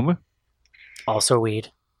gloom. Also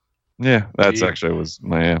weed. Yeah, that's actually was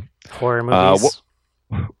my horror movies.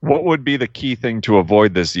 What would be the key thing to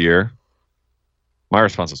avoid this year? My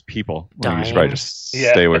response was people. You should probably just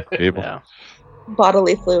stay with people. Yeah.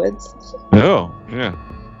 Bodily fluids. Oh, yeah.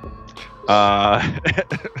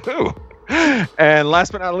 And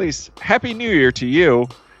last but not least, Happy New Year to you,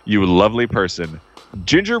 you lovely person.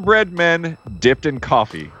 Gingerbread men dipped in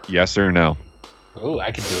coffee, yes or no? Oh,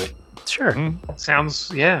 I can do it. Sure.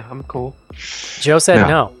 Sounds, I'm cool. Joe said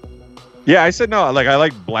no. Yeah, I said no. Like, I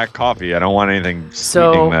like black coffee. I don't want anything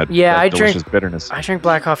sweetening that delicious bitterness. I drink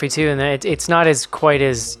black coffee too, and it's not quite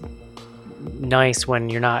as nice when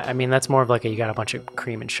you're not. I mean, that's more of like you got a bunch of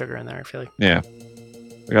cream and sugar in there. I feel like. Yeah.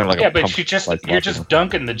 But you're just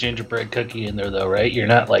dunking the gingerbread cookie in there, though, right? You're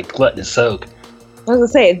not like letting it soak. I was gonna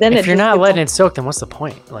say, then if you're not letting it soak, then what's the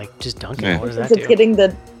point? Like, just dunking it. What does that do? It's getting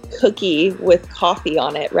the cookie with coffee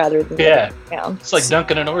on it rather than It's like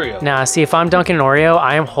dunking an Oreo. Nah, see, if I'm dunking an Oreo,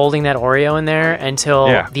 I am holding that Oreo in there until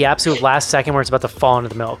the absolute last second where it's about to fall into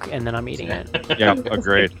the milk, and then I'm eating it. Yeah,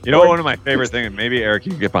 agreed. You know what? One of my favorite things, and maybe Eric,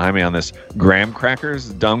 you can get behind me on this: graham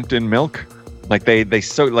crackers dunked in milk. Like they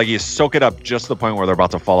soak, like you soak it up just to the point where they're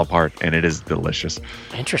about to fall apart, and it is delicious.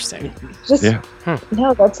 Interesting.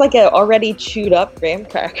 No, that's like an already chewed up graham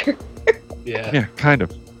cracker. Yeah, kind of.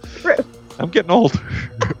 I'm getting old.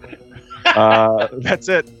 That's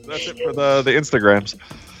it. That's it for the Instagrams.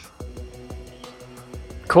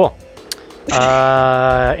 Cool.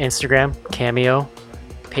 Instagram, Cameo,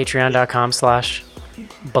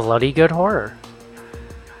 patreon.com/bloodygoodhorror.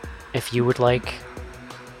 If you would like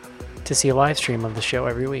to see a live stream of the show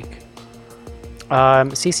every week.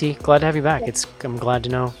 Cece, glad to have you back. I'm glad to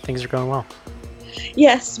know things are going well.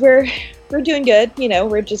 Yes, we're doing good. You know,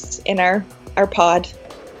 we're just in our pod.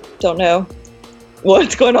 Don't know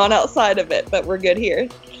what's going on outside of it, but we're good here.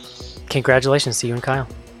 Congratulations to you and Kyle.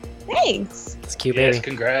 Thanks. It's cute, baby. Yes,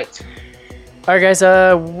 congrats. All right, guys.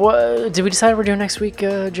 What did we decide we're doing next week,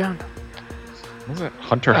 John? What was it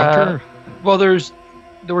Hunter? Well, there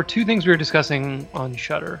were two things we were discussing on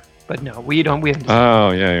Shudder, but no, we haven't.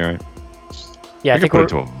 Oh yeah, you're right. Yeah, I think we're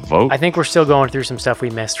to a vote. I think we're still going through some stuff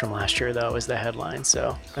we missed from last year, though, is the headline.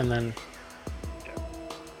 So, and then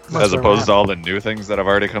as opposed to all the new things that have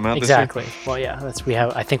already come out. Exactly. This year? Well,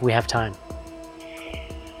 yeah, I think we have time.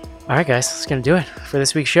 All right, guys, that's gonna do it for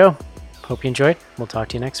this week's show. Hope you enjoyed. We'll talk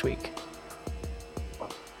to you next week.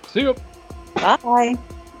 See you. Bye.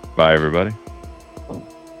 Bye, everybody.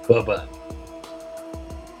 Bye-bye.